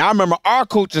 And I remember our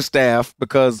coaching staff,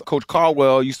 because Coach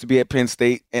Caldwell used to be at Penn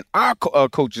State, and our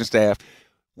coaching staff,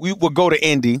 we would go to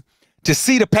Indy to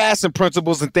see the passing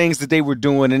principles and things that they were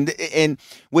doing. And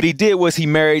what he did was he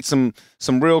married some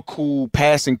real cool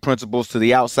passing principles to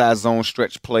the outside zone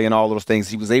stretch play and all those things.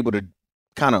 He was able to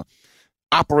kind of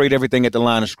operate everything at the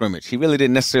line of scrimmage. He really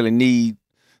didn't necessarily need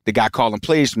the guy calling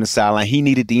plays from the sideline. He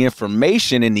needed the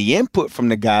information and the input from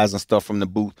the guys and stuff from the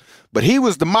booth. But he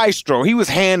was the maestro. He was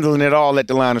handling it all at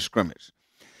the line of scrimmage.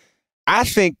 I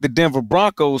think the Denver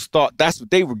Broncos thought that's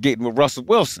what they were getting with Russell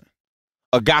Wilson,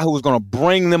 a guy who was going to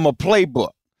bring them a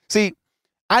playbook. See,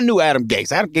 I knew Adam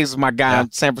Gase. Adam Gase was my guy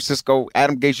in San Francisco.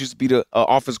 Adam Gase used to be the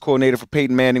offense coordinator for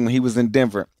Peyton Manning when he was in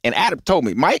Denver. And Adam told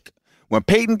me, Mike, when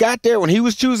Peyton got there, when he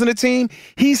was choosing a team,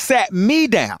 he sat me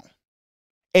down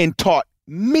and taught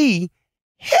me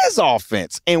his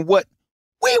offense and what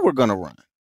we were going to run.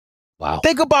 Wow.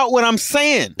 Think about what I'm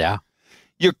saying. Yeah.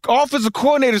 Your offensive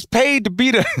coordinator's paid to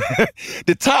be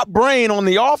the top brain on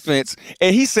the offense.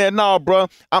 And he said, no, bro,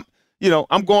 I'm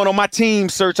going on my team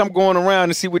search. I'm going around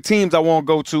to see what teams I want to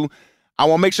go to. I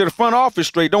want to make sure the front office is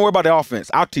straight. Don't worry about the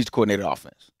offense. I'll teach coordinator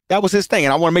offense. That was his thing.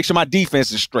 And I want to make sure my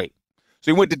defense is straight.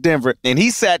 So he went to Denver, and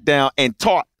he sat down and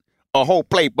taught a whole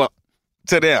playbook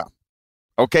to them.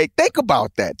 Okay? Think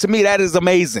about that. To me, that is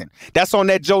amazing. That's on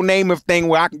that Joe Namath thing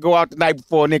where I can go out the night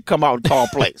before and then come out and call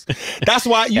plays. That's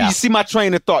why you see my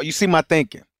train of thought. You see my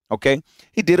thinking. Okay?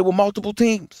 He did it with multiple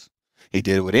teams. He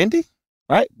did it with Indy,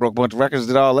 right? Broke a bunch of records,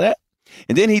 did all that.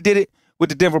 And then he did it with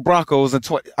the Denver Broncos.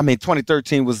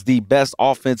 2013 was the best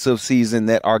offensive season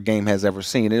that our game has ever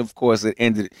seen. And, of course, it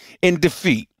ended in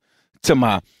defeat to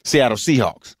my Seattle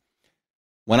Seahawks.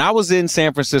 When I was in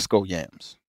San Francisco,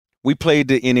 Yams, we played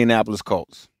the Indianapolis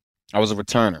Colts. I was a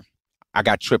returner. I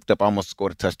got tripped up. I almost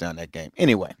scored a touchdown that game.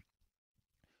 Anyway,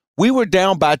 we were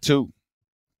down by 2,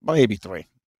 maybe 3.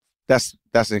 That's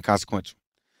inconsequential.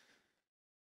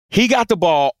 He got the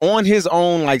ball on his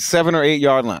own 7 or 8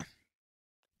 yard line.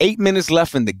 8 minutes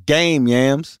left in the game,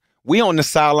 Yams. We on the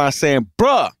sideline saying,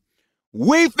 bruh,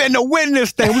 we finna win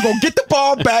this thing. We gonna get the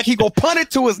ball back. He gonna punt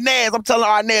it to his Naz. I'm telling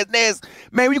our Naz,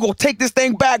 man, we gonna take this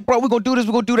thing back, bro. We gonna do this.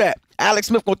 We gonna do that. Alex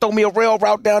Smith gonna throw me a rail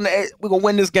route down the edge. We gonna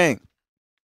win this game.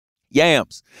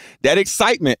 Yams, that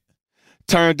excitement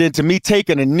turned into me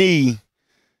taking a knee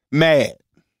mad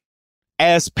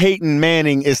as Peyton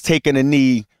Manning is taking a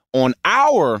knee on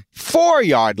our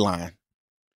 4-yard line.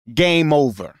 Game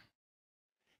over.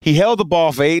 He held the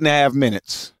ball for 8.5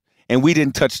 minutes, and we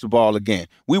didn't touch the ball again.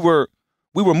 We were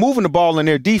moving the ball in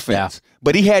their defense,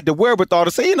 but he had the wherewithal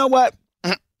to say, you know what?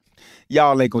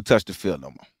 y'all ain't going to touch the field no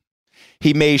more.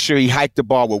 He made sure he hiked the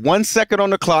ball with 1 second on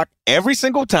the clock every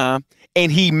single time,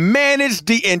 and he managed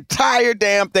the entire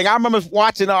damn thing. I remember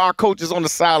watching our coaches on the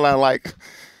sideline like,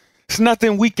 there's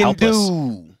nothing we can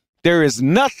do. There is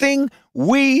nothing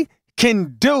we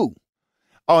can do.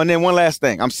 Oh, and then one last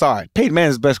thing. I'm sorry. Peyton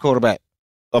Manning's the best quarterback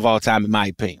of all time, in my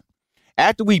opinion.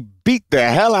 After we beat the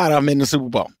hell out of him in the Super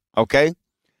Bowl, okay?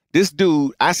 This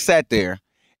dude, I sat there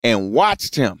and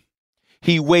watched him.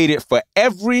 He waited for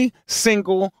every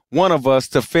single one of us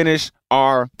to finish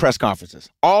our press conferences.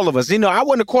 All of us. You know, I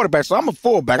wasn't a quarterback, so I'm a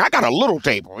fullback. I got a little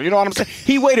table. You know what I'm saying?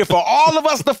 He waited for all of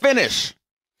us to finish.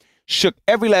 Shook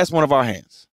every last one of our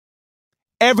hands.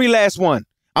 Every last one.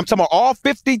 I'm talking about all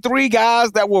 53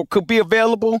 guys that could be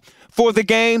available for the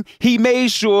game. He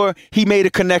made sure he made a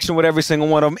connection with every single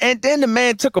one of them. And then the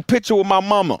man took a picture with my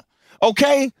mama.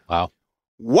 Okay? Wow.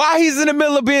 While he's in the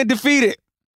middle of being defeated.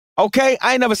 Okay?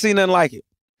 I ain't never seen nothing like it.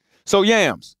 So,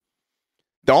 Yams,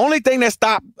 the only thing that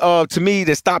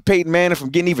stopped Peyton Manning from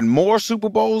getting even more Super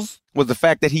Bowls was the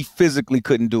fact that he physically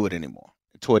couldn't do it anymore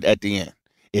at the end.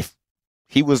 If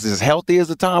he was as healthy as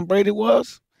the Tom Brady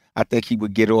was, I think he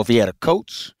would get it. Or if he had a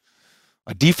coach,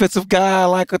 a defensive guy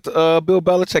like Bill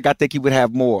Belichick, I think he would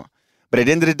have more. But at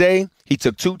the end of the day, he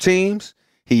took 2 teams.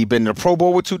 He'd been in the Pro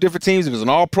Bowl with 2 different teams. He was an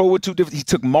All-Pro with 2 different. He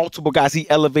took multiple guys. He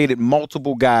elevated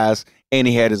multiple guys, and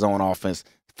he had his own offense.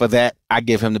 For that, I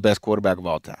give him the best quarterback of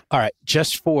all time. All right,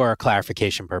 just for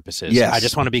clarification purposes, yes. I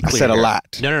just want to be clear. I said a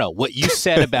lot. No. What you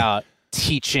said about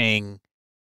teaching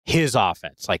his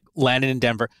offense, like Landon in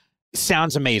Denver,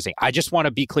 sounds amazing. I just want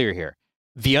to be clear here.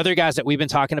 The other guys that we've been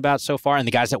talking about so far and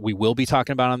the guys that we will be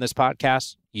talking about on this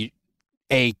podcast,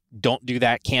 don't do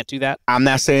that, can't do that? I'm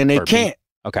not saying they can't.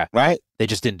 Okay. Right? They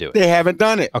just didn't do it. They haven't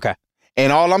done it. Okay.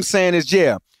 And all I'm saying is,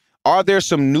 are there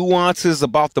some nuances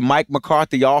about the Mike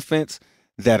McCarthy offense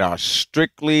that are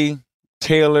strictly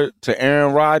tailored to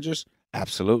Aaron Rodgers?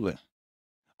 Absolutely.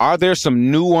 Are there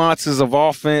some nuances of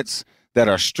offense that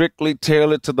are strictly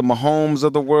tailored to the Mahomes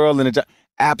of the world?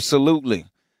 Absolutely.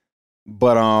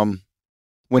 But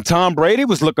when Tom Brady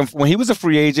was when he was a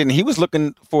free agent and he was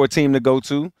looking for a team to go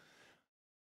to,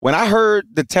 when I heard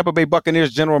the Tampa Bay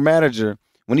Buccaneers general manager,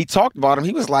 when he talked about him,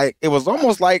 he was like, it was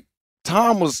almost like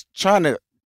Tom was trying to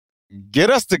get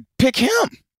us to pick him,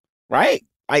 right?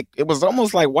 Like, it was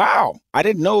almost like, wow, I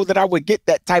didn't know that I would get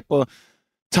that type of.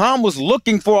 Tom was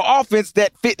looking for an offense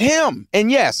that fit him. And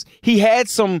yes, he had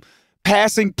some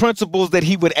passing principles that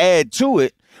he would add to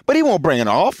it, but he won't bring an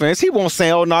offense. He won't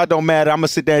say, oh, no, it don't matter. I'm going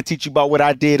to sit there and teach you about what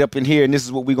I did up in here, and this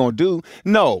is what we're going to do.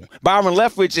 No, Byron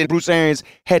Leftwich and Bruce Arians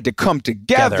had to come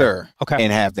together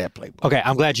and have that playbook. Okay,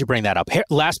 I'm glad you bring that up.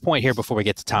 Last point here before we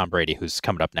get to Tom Brady, who's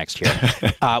coming up next year.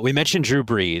 We mentioned Drew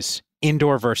Brees,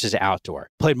 indoor versus outdoor.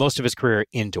 Played most of his career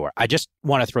indoor. I just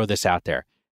want to throw this out there.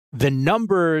 The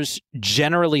numbers,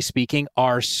 generally speaking,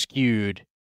 are skewed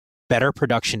better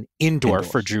production indoor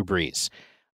for Drew Brees.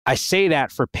 I say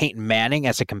that for Peyton Manning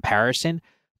as a comparison.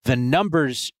 The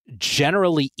numbers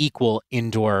generally equal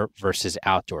indoor versus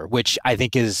outdoor, which I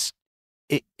think is,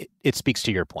 it speaks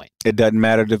to your point. It doesn't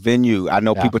matter the venue. I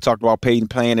know people talked about Peyton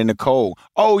playing in the cold.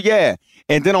 Oh, yeah.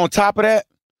 And then on top of that,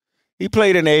 he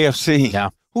played in the AFC. Yeah.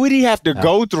 Who did he have to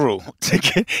go through?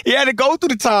 He had to go through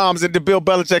the Toms and the Bill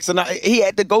Belichick's, and he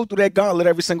had to go through that gauntlet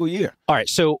every single year. All right,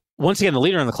 so once again, the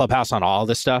leader in the clubhouse on all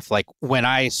this stuff, like when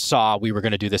I saw we were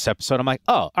going to do this episode, I'm like,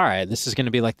 oh, all right, this is going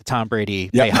to be like the Tom Brady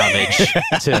pay homage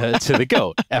to the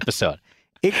GOAT episode.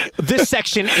 This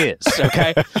section is,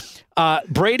 okay?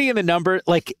 Brady and the number,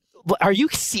 like, are you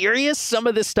serious? Some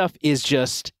of this stuff is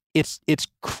just, it's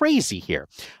crazy here.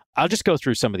 I'll just go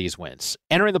through some of these wins.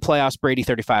 Entering the playoffs, Brady,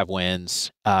 35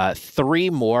 wins. 3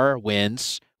 more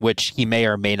wins, which he may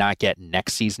or may not get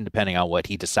next season, depending on what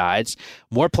he decides.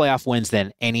 More playoff wins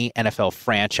than any NFL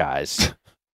franchise.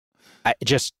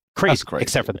 Just crazy,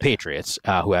 except for the Patriots,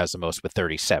 who has the most with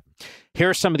 37. Here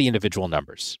are some of the individual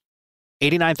numbers.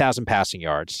 89,000 passing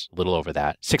yards, a little over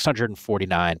that.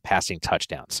 649 passing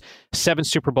touchdowns. 7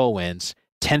 Super Bowl wins.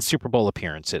 10 Super Bowl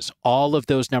appearances. All of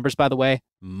those numbers, by the way,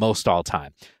 most all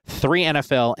time. 3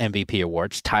 NFL MVP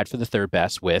awards, tied for the 3rd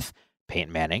best with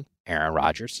Peyton Manning, Aaron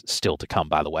Rodgers, still to come,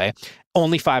 by the way.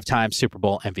 Only 5 times Super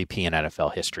Bowl MVP in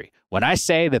NFL history. When I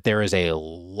say that there is a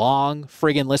long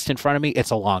friggin' list in front of me, it's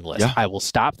a long list. Yeah. I will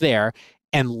stop there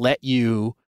and let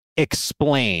you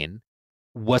explain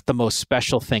what the most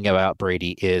special thing about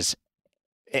Brady is.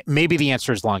 Maybe the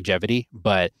answer is longevity,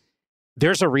 but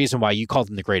there's a reason why you called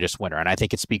him the greatest winner, and I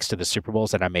think it speaks to the Super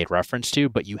Bowls that I made reference to,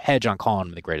 but you hedge on calling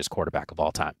him the greatest quarterback of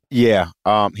all time. Yeah,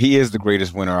 he is the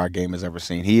greatest winner our game has ever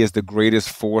seen. He is the greatest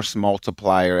force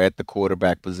multiplier at the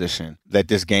quarterback position that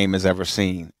this game has ever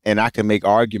seen. And I can make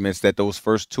arguments that those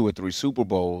first 2 or 3 Super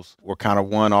Bowls were kind of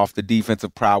won off the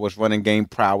defensive prowess, running game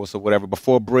prowess or whatever,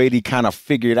 before Brady kind of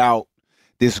figured out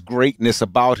this greatness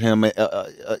about him,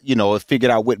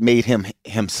 figured out what made him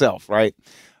himself, right?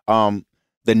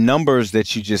 The numbers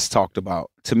that you just talked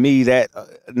about, to me, that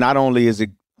not only is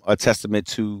it a testament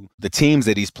to the teams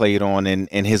that he's played on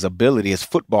and his ability, his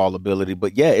football ability,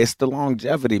 but yeah, it's the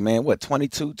longevity, man. What,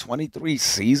 22, 23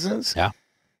 seasons? Yeah.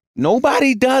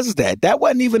 Nobody does that. That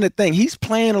wasn't even a thing. He's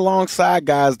playing alongside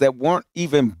guys that weren't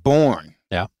even born.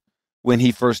 Yeah. When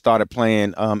he first started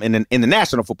playing in the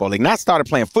National Football League. Not started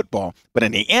playing football, but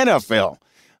in the NFL,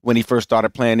 when he first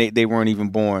started playing, they weren't even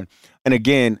born. And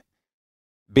again,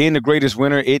 being the greatest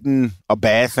winner isn't a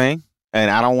bad thing.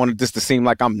 And I don't want this to seem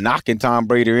like I'm knocking Tom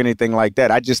Brady or anything like that.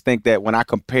 I just think that when I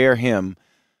compare him,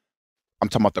 I'm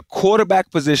talking about the quarterback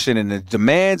position and the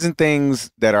demands and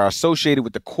things that are associated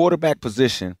with the quarterback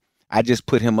position, I just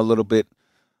put him a little bit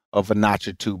of a notch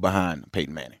or two behind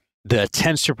Peyton Manning. The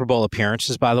 10 Super Bowl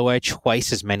appearances, by the way,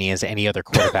 twice as many as any other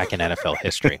quarterback in NFL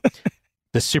history.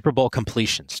 The Super Bowl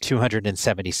completions,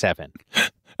 277.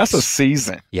 That's a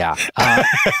season. Yeah.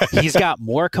 He's got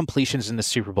more completions in the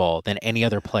Super Bowl than any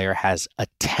other player has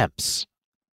attempts.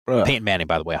 Bruh. Peyton Manning,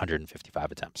 by the way,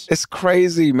 155 attempts. It's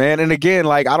crazy, man. And again,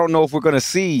 I don't know if we're going to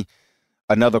see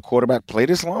another quarterback play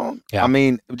this long. Yeah. I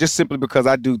mean, just simply because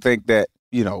I do think that,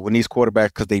 when these quarterbacks,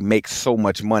 because they make so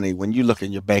much money, when you look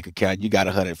in your bank account, you got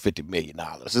 $150 million.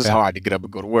 It's hard to get up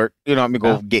and go to work.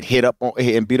 Get hit up on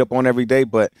and beat up on every day.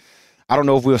 But I don't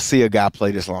know if we'll see a guy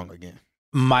play this long again.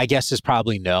 My guess is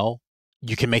probably no.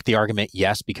 You can make the argument,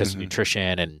 yes, because of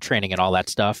nutrition and training and all that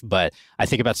stuff. But I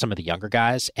think about some of the younger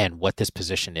guys and what this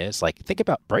position is. Think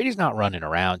about Brady's not running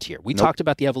around here. We talked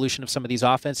about the evolution of some of these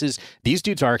offenses. These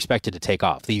dudes are expected to take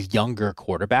off. These younger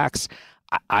quarterbacks,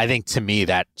 I think to me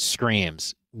that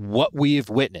screams what we've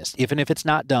witnessed, even if it's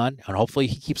not done. And hopefully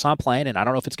he keeps on playing. And I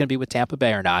don't know if it's going to be with Tampa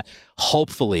Bay or not.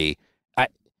 Hopefully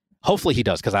he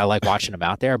does, because I like watching him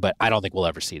out there, but I don't think we'll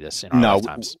ever see this in our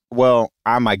lifetimes. Well,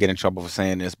 I might get in trouble for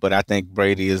saying this, but I think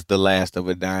Brady is the last of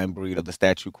a dying breed of the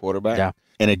statue quarterback. Yeah.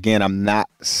 And again, I'm not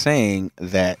saying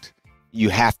that you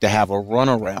have to have a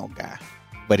runaround guy,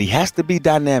 but he has to be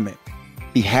dynamic.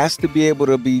 He has to be able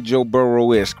to be Joe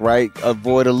Burrow-esque, right?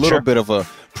 Avoid a little bit of a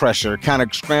pressure, kind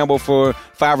of scramble for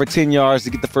 5 or 10 yards to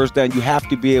get the first down. You have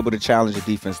to be able to challenge the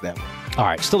defense that way. All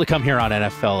right, still to come here on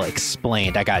NFL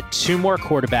Explained. I got 2 more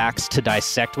quarterbacks to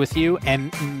dissect with you,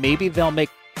 and maybe they'll make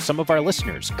some of our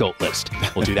listeners' GOAT list.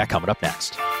 We'll do that coming up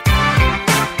next.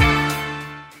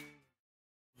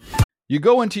 You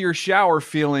go into your shower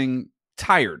feeling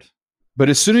tired, but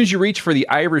as soon as you reach for the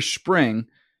Irish Spring,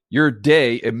 your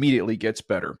day immediately gets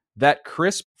better. That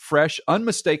crisp, fresh,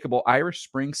 unmistakable Irish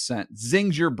Spring scent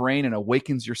zings your brain and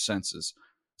awakens your senses.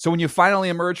 So when you finally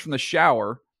emerge from the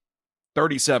shower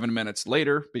 37 minutes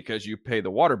later, because you pay the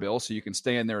water bill so you can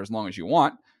stay in there as long as you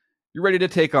want, you're ready to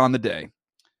take on the day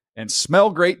and smell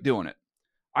great doing it.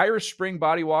 Irish Spring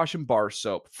Body Wash and Bar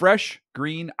Soap. Fresh,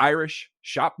 green, Irish.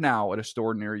 Shop now at a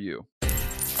store near you.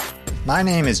 My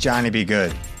name is Johnny B.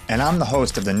 Good, and I'm the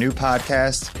host of the new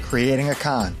podcast, Creating a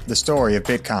Con, the story of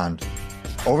Bitcon.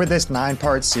 Over this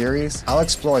 9-part series, I'll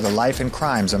explore the life and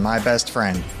crimes of my best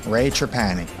friend, Ray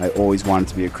Trapani. I always wanted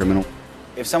to be a criminal.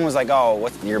 If someone's like, oh,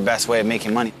 what's your best way of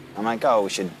making money? I'm like, oh, we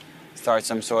should start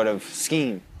some sort of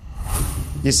scheme.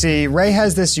 You see, Ray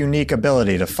has this unique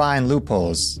ability to find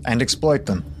loopholes and exploit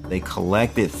them. They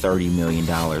collected $30 million.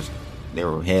 There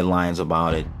were headlines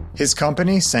about it. His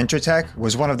company, Centratech,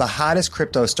 was one of the hottest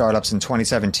crypto startups in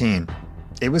 2017.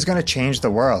 It was going to change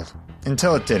the world,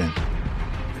 until it didn't.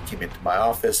 I came into my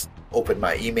office, opened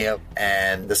my email,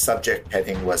 and the subject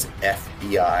heading was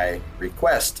FBI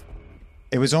request.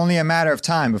 It was only a matter of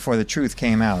time before the truth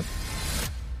came out.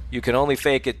 You can only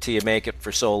fake it till you make it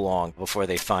for so long before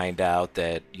they find out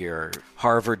that your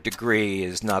Harvard degree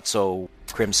is not so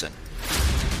crimson.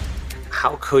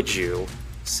 How could you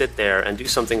sit there and do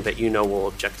something that you know will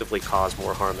objectively cause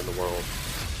more harm in the world?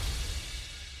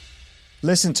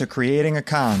 Listen to Creating a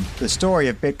Con, the story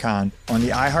of Bitcon, on the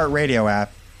iHeartRadio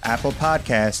app, Apple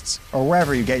Podcasts, or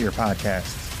wherever you get your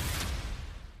podcasts.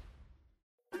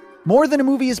 More Than a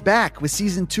Movie is back with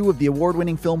Season 2 of the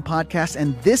award-winning film podcast,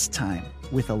 and this time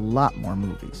with a lot more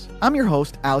movies. I'm your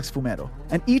host, Alex Fumero,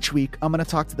 and each week I'm going to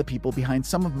talk to the people behind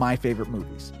some of my favorite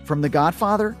movies. From The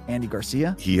Godfather, Andy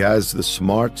Garcia. He has the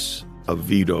smarts of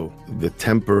Vito, the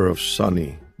temper of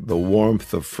Sonny, the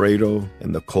warmth of Fredo,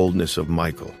 and the coldness of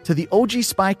Michael. To the OG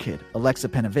Spy Kid, Alexa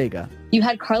Penavega. You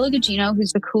had Carla Gugino,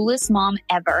 who's the coolest mom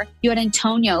ever. You had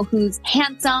Antonio, who's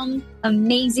handsome,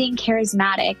 amazing,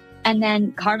 charismatic. And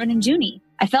then Carvin and Junie.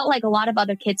 I felt like a lot of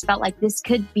other kids felt like this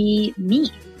could be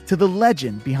me. To the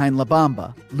legend behind La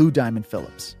Bamba, Lou Diamond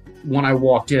Phillips. When I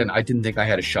walked in, I didn't think I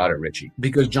had a shot at Richie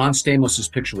because John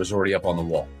Stamos' picture was already up on the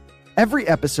wall. Every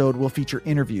episode will feature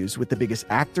interviews with the biggest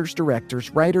actors, directors,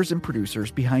 writers, and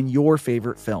producers behind your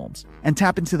favorite films and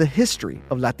tap into the history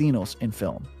of Latinos in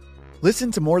film.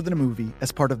 Listen to More Than a Movie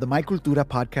as part of the My Cultura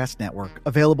podcast network,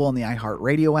 available on the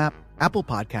iHeartRadio app, Apple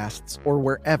Podcasts, or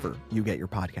wherever you get your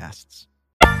podcasts.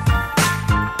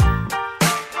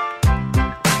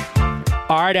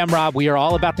 All right, I'm Rob. We are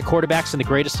all about the quarterbacks and the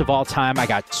greatest of all time. I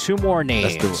got two more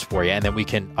names for you, and then we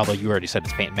can, although you already said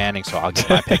it's Peyton Manning, so I'll get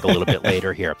my pick a little bit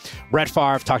later here. Brett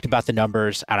Favre, talked about the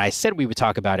numbers, and I said we would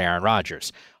talk about Aaron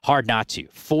Rodgers. Hard not to.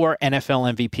 4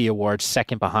 NFL MVP awards,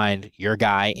 second behind your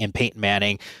guy in Peyton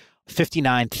Manning.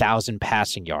 59,000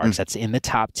 passing yards. That's in the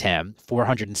top 10.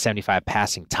 475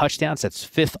 passing touchdowns. That's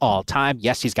 5th all time.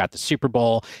 Yes, he's got the Super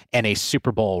Bowl and a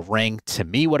Super Bowl ring. To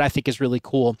me, what I think is really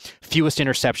cool, fewest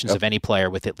interceptions of any player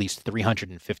with at least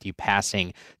 350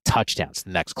 passing touchdowns.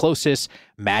 The next closest,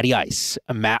 Matty Ice,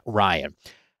 Matt Ryan.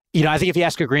 You know, I think if you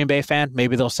ask a Green Bay fan,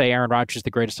 maybe they'll say Aaron Rodgers is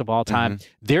the greatest of all time.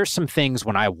 There's some things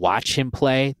when I watch him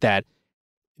play that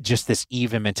just this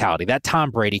even mentality, that Tom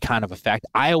Brady kind of effect.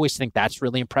 I always think that's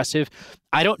really impressive.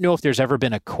 I don't know if there's ever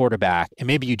been a quarterback, and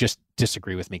maybe you just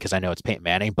disagree with me because I know it's Peyton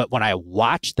Manning, but when I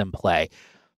watch them play,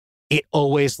 it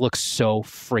always looks so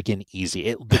freaking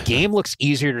easy. The game looks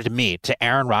easier to me, to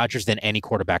Aaron Rodgers, than any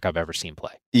quarterback I've ever seen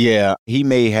play. Yeah, he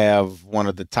may have one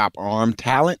of the top arm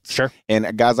talents. Sure.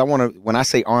 And guys, when I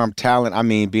say arm talent, I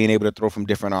mean being able to throw from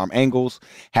different arm angles,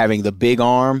 having the big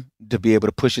arm to be able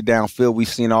to push it downfield. We've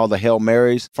seen all the Hail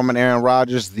Marys from an Aaron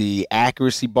Rodgers, the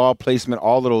accuracy, ball placement,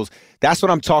 all of those. That's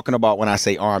what I'm talking about when I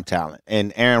say arm talent.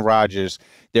 And Aaron Rodgers,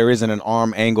 there isn't an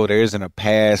arm angle, there isn't a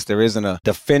pass, there isn't a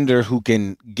defender who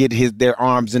can get their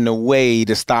arms in the way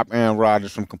to stop Aaron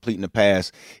Rodgers from completing the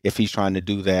pass if he's trying to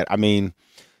do that. I mean,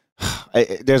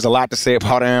 there's a lot to say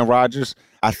about Aaron Rodgers.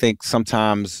 I think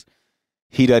sometimes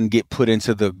he doesn't get put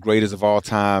into the greatest of all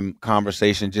time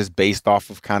conversation just based off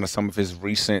of kind of some of his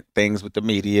recent things with the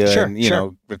media and, you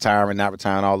know, retiring, not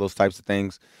retiring, all those types of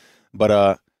things.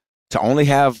 But to only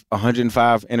have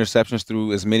 105 interceptions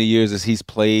through as many years as he's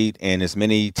played and as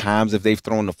many times if they've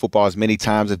thrown the football, as many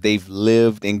times if they've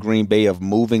lived in Green Bay of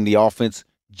moving the offense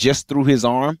just through his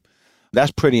arm,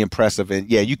 that's pretty impressive. And,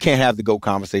 yeah, you can't have the GOAT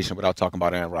conversation without talking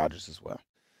about Aaron Rodgers as well.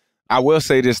 I will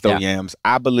say this, though, Yams.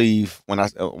 I believe when I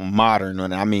modern,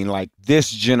 and I mean like this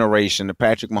generation, the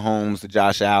Patrick Mahomes, the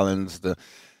Josh Allens,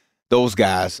 those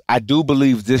guys, I do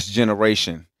believe this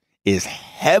generation is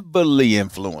heavily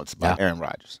influenced by Aaron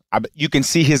Rodgers. You can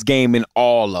see his game in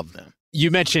all of them.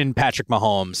 You mentioned Patrick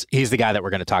Mahomes. He's the guy that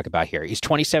we're going to talk about here. He's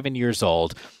 27 years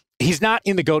old. He's not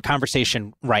in the GOAT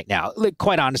conversation right now,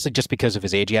 quite honestly, just because of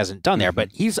his age. He hasn't done there, but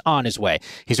he's on his way.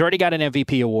 He's already got an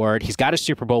MVP award. He's got a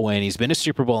Super Bowl win. He's been a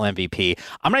Super Bowl MVP.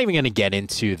 I'm not even going to get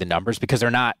into the numbers because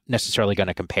they're not necessarily going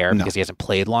to compare because he hasn't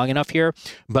played long enough here.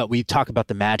 But we talk about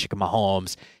the magic of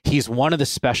Mahomes. He's one of the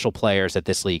special players that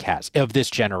this league has, of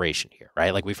this generation here,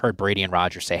 right? Like we've heard Brady and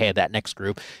Rodgers say, hey, that next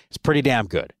group is pretty damn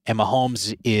good. And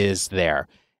Mahomes is there.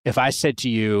 If I said to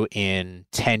you in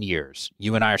 10 years,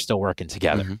 you and I are still working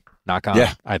together, knock on,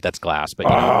 that's glass, but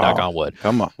knock on wood.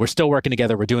 Come on. We're still working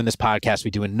together. We're doing this podcast.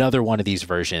 We do another one of these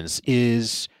versions.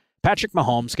 Is Patrick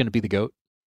Mahomes going to be the GOAT?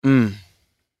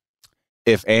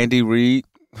 If Andy Reid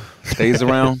stays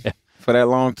around for that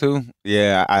long too,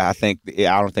 I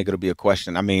don't think it'll be a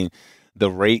question. I mean, the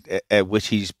rate at which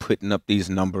he's putting up these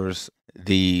numbers,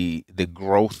 the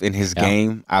growth in his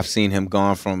game, I've seen him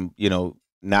gone from,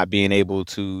 not being able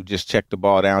to just check the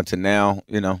ball down to now,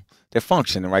 they're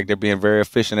functioning, right? They're being very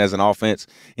efficient as an offense,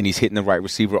 and he's hitting the right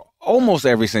receiver almost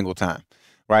every single time,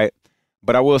 right?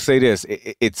 But I will say this,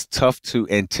 it's tough to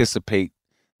anticipate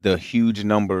the huge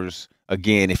numbers,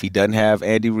 again, if he doesn't have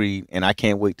Andy Reid, and I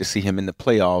can't wait to see him in the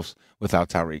playoffs without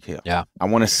Tyreek Hill. Yeah. I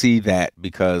want to see that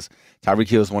because Tyreek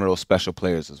Hill is one of those special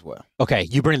players as well. Okay,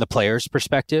 you bring the player's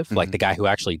perspective, like the guy who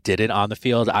actually did it on the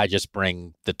field. I just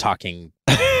bring the talking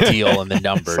deal and the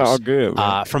numbers. It's all good.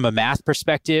 From a math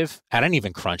perspective, I didn't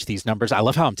even crunch these numbers. I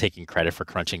love how I'm taking credit for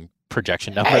crunching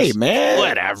projection numbers. Hey, man.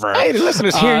 Whatever. Hey, the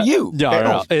listeners hear you.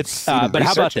 No. It's but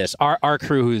how about this? Our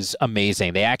crew, who's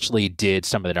amazing, they actually did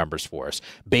some of the numbers for us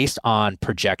based on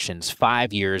projections,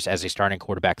 5 years as a starting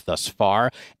quarterback thus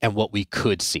far, and what we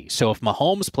could see. So if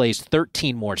Mahomes plays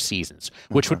 13 more seasons,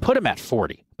 which would put him at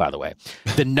 40, by the way.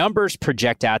 The numbers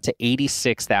project out to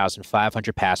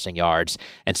 86,500 passing yards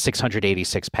and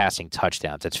 686 passing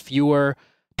touchdowns. That's fewer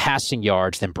passing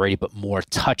yards than Brady, but more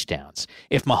touchdowns.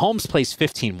 If Mahomes plays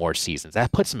 15 more seasons,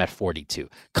 that puts him at 42.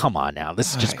 Come on now.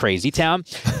 This is just crazy town.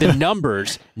 The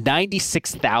numbers,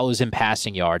 96,000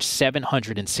 passing yards,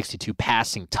 762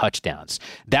 passing touchdowns.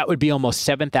 That would be almost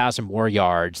 7,000 more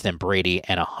yards than Brady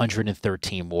and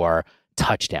 113 more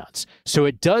touchdowns. So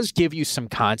it does give you some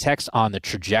context on the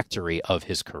trajectory of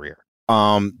his career.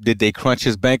 Did they crunch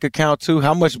his bank account too?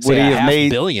 How much would he have made?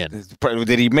 Billion.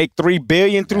 Did he make $3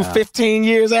 billion through 15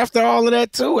 years after all of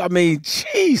that too? I mean,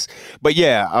 jeez. But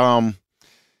yeah,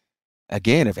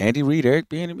 again, if Andy Reid, Eric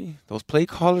Bieniemy, those play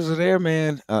callers are there,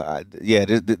 man.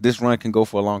 This run can go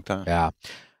for a long time. Yeah.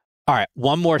 All right.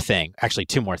 One more thing, actually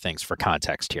 2 more things for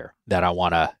context here that I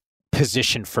want to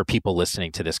position for people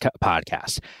listening to this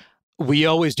podcast. We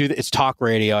always do it's talk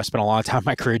radio. I spent a long time in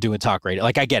my career doing talk radio.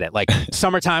 Like, I get it. Like,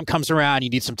 summertime comes around, you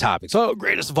need some topics. Oh,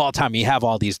 greatest of all time. You have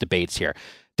all these debates here.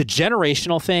 The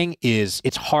generational thing is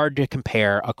it's hard to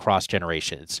compare across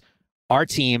generations. Our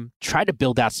team tried to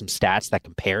build out some stats that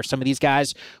compare some of these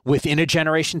guys within a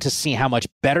generation to see how much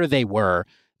better they were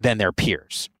than their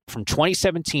peers. From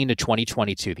 2017 to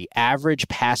 2022, the average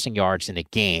passing yards in a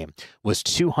game was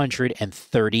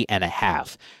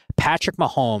 230.5. Patrick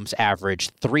Mahomes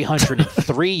averaged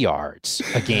 303 yards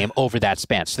a game over that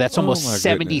span. So that's almost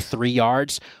 73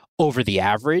 yards over the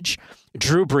average.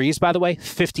 Drew Brees, by the way,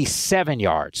 57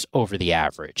 yards over the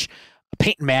average.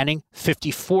 Peyton Manning,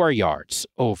 54 yards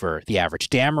over the average.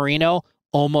 Dan Marino,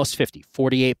 almost 50,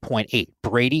 48.8.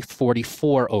 Brady,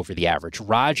 44 over the average.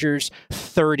 Rodgers,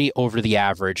 30 over the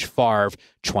average. Favre,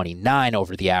 29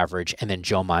 over the average. And then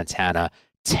Joe Montana,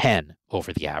 10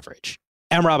 over the average.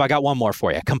 And Rob, I got one more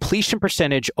for you. Completion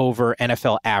percentage over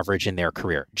NFL average in their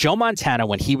career. Joe Montana,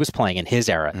 when he was playing in his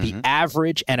era, the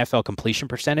average NFL completion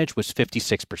percentage was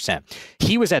 56%.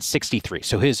 He was at 63.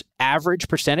 So his average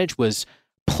percentage was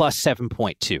plus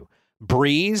 7.2.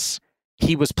 Breeze,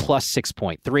 he was plus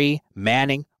 6.3.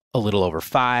 Manning, a little over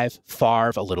 5.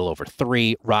 Favre, a little over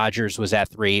 3. Rodgers was at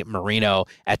 3. Marino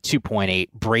at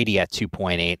 2.8. Brady at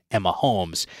 2.8. And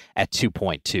Mahomes at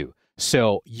 2.2.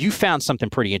 So you found something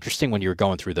pretty interesting when you were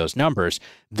going through those numbers.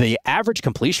 The average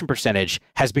completion percentage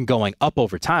has been going up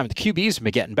over time. The QBs have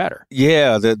been getting better.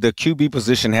 Yeah, the QB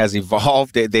position has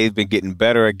evolved. They've been getting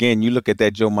better. Again, you look at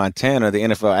that Joe Montana, the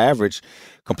NFL average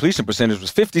completion percentage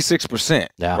was 56%,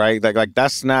 right? Like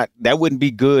that wouldn't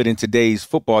be good in today's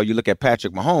football. You look at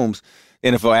Patrick Mahomes,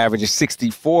 NFL average is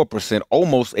 64%,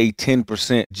 almost a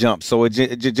 10% jump. So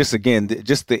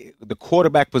the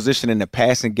quarterback position in the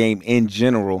passing game in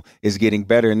general is getting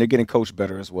better, and they're getting coached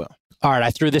better as well. All right,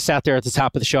 I threw this out there at the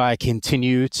top of the show. I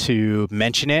continue to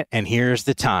mention it, and here's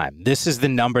the time. This is the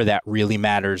number that really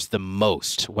matters the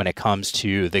most when it comes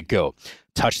to the GOAT.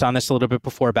 Touched on this a little bit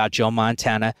before about Joe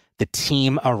Montana, the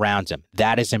team around him.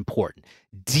 That is important.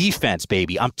 Defense,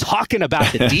 baby. I'm talking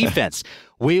about the defense.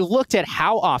 We looked at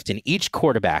how often each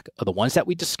quarterback of the ones that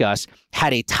we discussed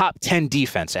had a top 10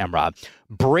 defense, M-Rob.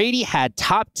 Brady had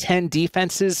top 10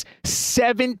 defenses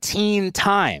 17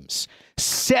 times.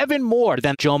 7 more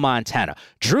than Joe Montana.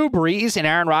 Drew Brees and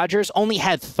Aaron Rodgers only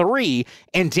had 3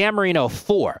 and Dan Marino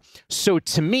 4. So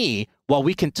to me, while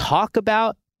we can talk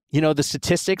about the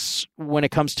statistics when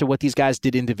it comes to what these guys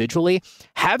did individually,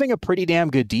 having a pretty damn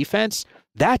good defense,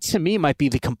 that to me might be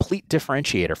the complete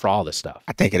differentiator for all this stuff.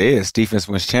 I think it is. Defense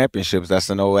wins championships. That's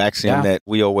an old axiom that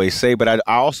we always say. But I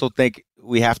also think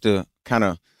we have to kind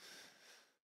of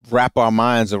wrap our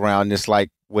minds around this.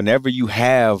 Like, whenever you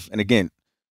have, and again,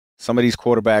 some of these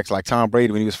quarterbacks like Tom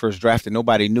Brady, when he was first drafted,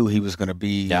 nobody knew he was going to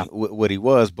be what he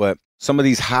was. But some of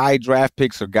these high draft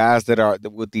picks are guys that are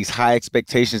with these high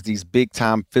expectations, these big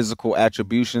time physical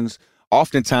attributions.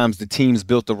 Oftentimes the teams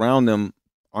built around them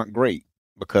aren't great,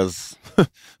 because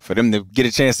for them to get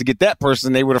a chance to get that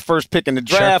person, they were the first pick in the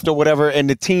draft or whatever, and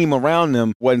the team around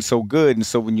them wasn't so good. And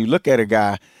so when you look at a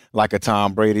guy like a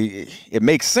Tom Brady, it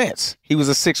makes sense. He was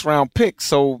a 6th-round pick,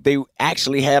 so they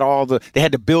actually had they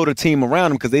had to build a team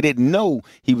around him because they didn't know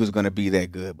he was going to be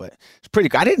that good. But it's pretty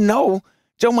cool. I didn't know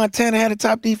Joe Montana had a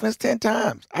top defense 10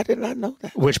 times. I did not know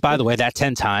that. Which, by the way, that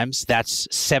 10 times, that's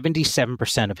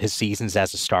 77% of his seasons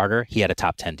as a starter. He had a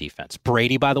top 10 defense.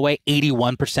 Brady, by the way,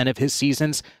 81% of his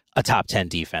seasons, a top 10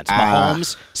 defense.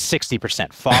 Mahomes,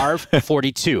 60%. Favre,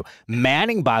 42.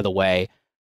 Manning, by the way,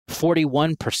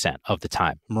 41% of the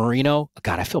time. Marino,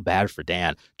 God, I feel bad for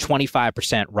Dan.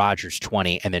 25%, Rodgers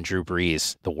 20, and then Drew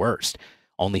Brees, the worst.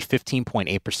 only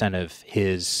 15.8% of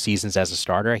his seasons as a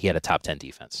starter, he had a top 10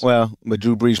 defense. Well, but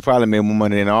Drew Brees probably made more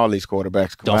money than all these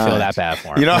quarterbacks combined. Don't feel that bad for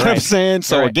him. You know what Right. I'm saying?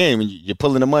 So Right. again, when you're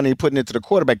pulling the money, putting it to the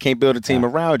quarterback, can't build a team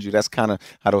around you. That's kind of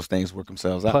how those things work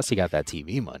themselves out. Plus, he got that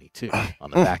TV money, too,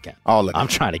 on the back end. All of it. I'm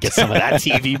trying to get some of that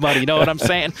TV money. You know what I'm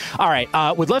saying? All right.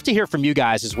 We'd love to hear from you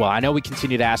guys as well. I know we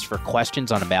continue to ask for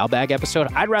questions on a mailbag episode.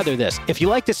 I'd rather this. If you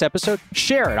like this episode,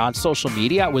 share it on social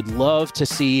media. I would love to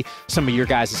see some of your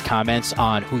guys' comments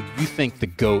on who you think the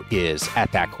GOAT is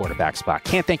at that quarterback spot.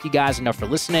 Can't thank you guys enough for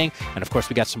listening. And of course,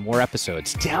 we got some more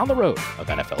episodes down the road of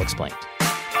NFL Explained.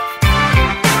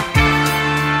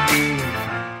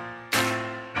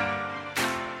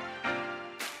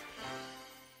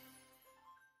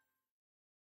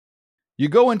 You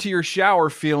go into your shower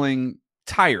feeling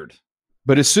tired,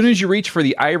 but as soon as you reach for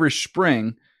the Irish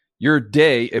Spring, your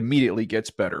day immediately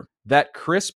gets better. That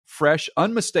crisp, fresh,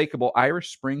 unmistakable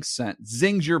Irish Spring scent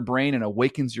zings your brain and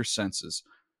awakens your senses.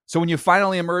 So when you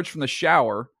finally emerge from the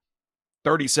shower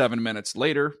 37 minutes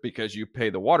later, because you pay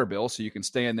the water bill so you can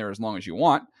stay in there as long as you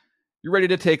want, you're ready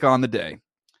to take on the day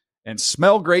and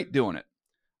smell great doing it.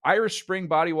 Irish Spring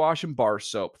Body Wash and Bar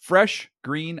Soap. Fresh,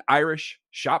 green, Irish.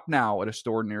 Shop now at a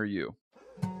store near you.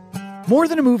 More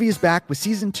Than a Movie is back with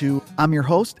Season 2. I'm your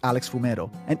host, Alex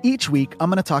Fumero, and each week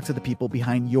I'm going to talk to the people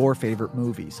behind your favorite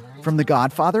movies. From The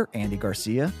Godfather, Andy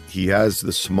Garcia. He has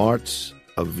the smarts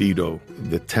of Vito,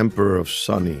 the temper of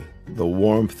Sonny, the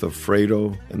warmth of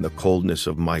Fredo, and the coldness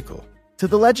of Michael. To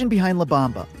the legend behind La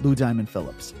Bamba, Lou Diamond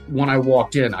Phillips. When I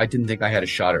walked in, I didn't think I had a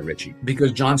shot at Richie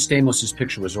because John Stamos'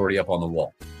 picture was already up on the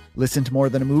wall. Listen to More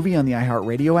Than a Movie on the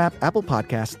iHeartRadio app, Apple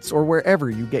Podcasts, or wherever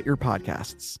you get your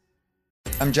podcasts.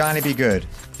 I'm Johnny B. Good,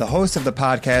 the host of the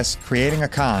podcast Creating a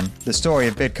Con, the story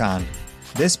of Bitcoin.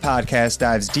 This podcast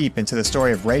dives deep into the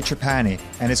story of Ray Trapani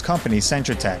and his company,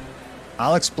 Centratech.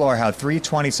 I'll explore how three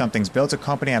 20-somethings built a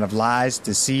company out of lies,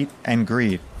 deceit, and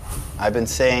greed. I've been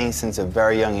saying since a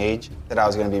very young age that I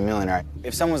was going to be a millionaire.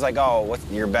 If someone's like, oh, what's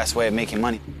your best way of making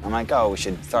money? I'm like, oh, we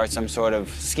should start some sort of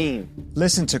scheme.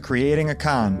 Listen to Creating a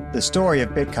Con, the story of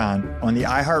Bitcoin on the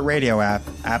iHeartRadio app,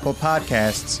 Apple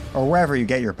Podcasts, or wherever you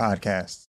get your podcasts.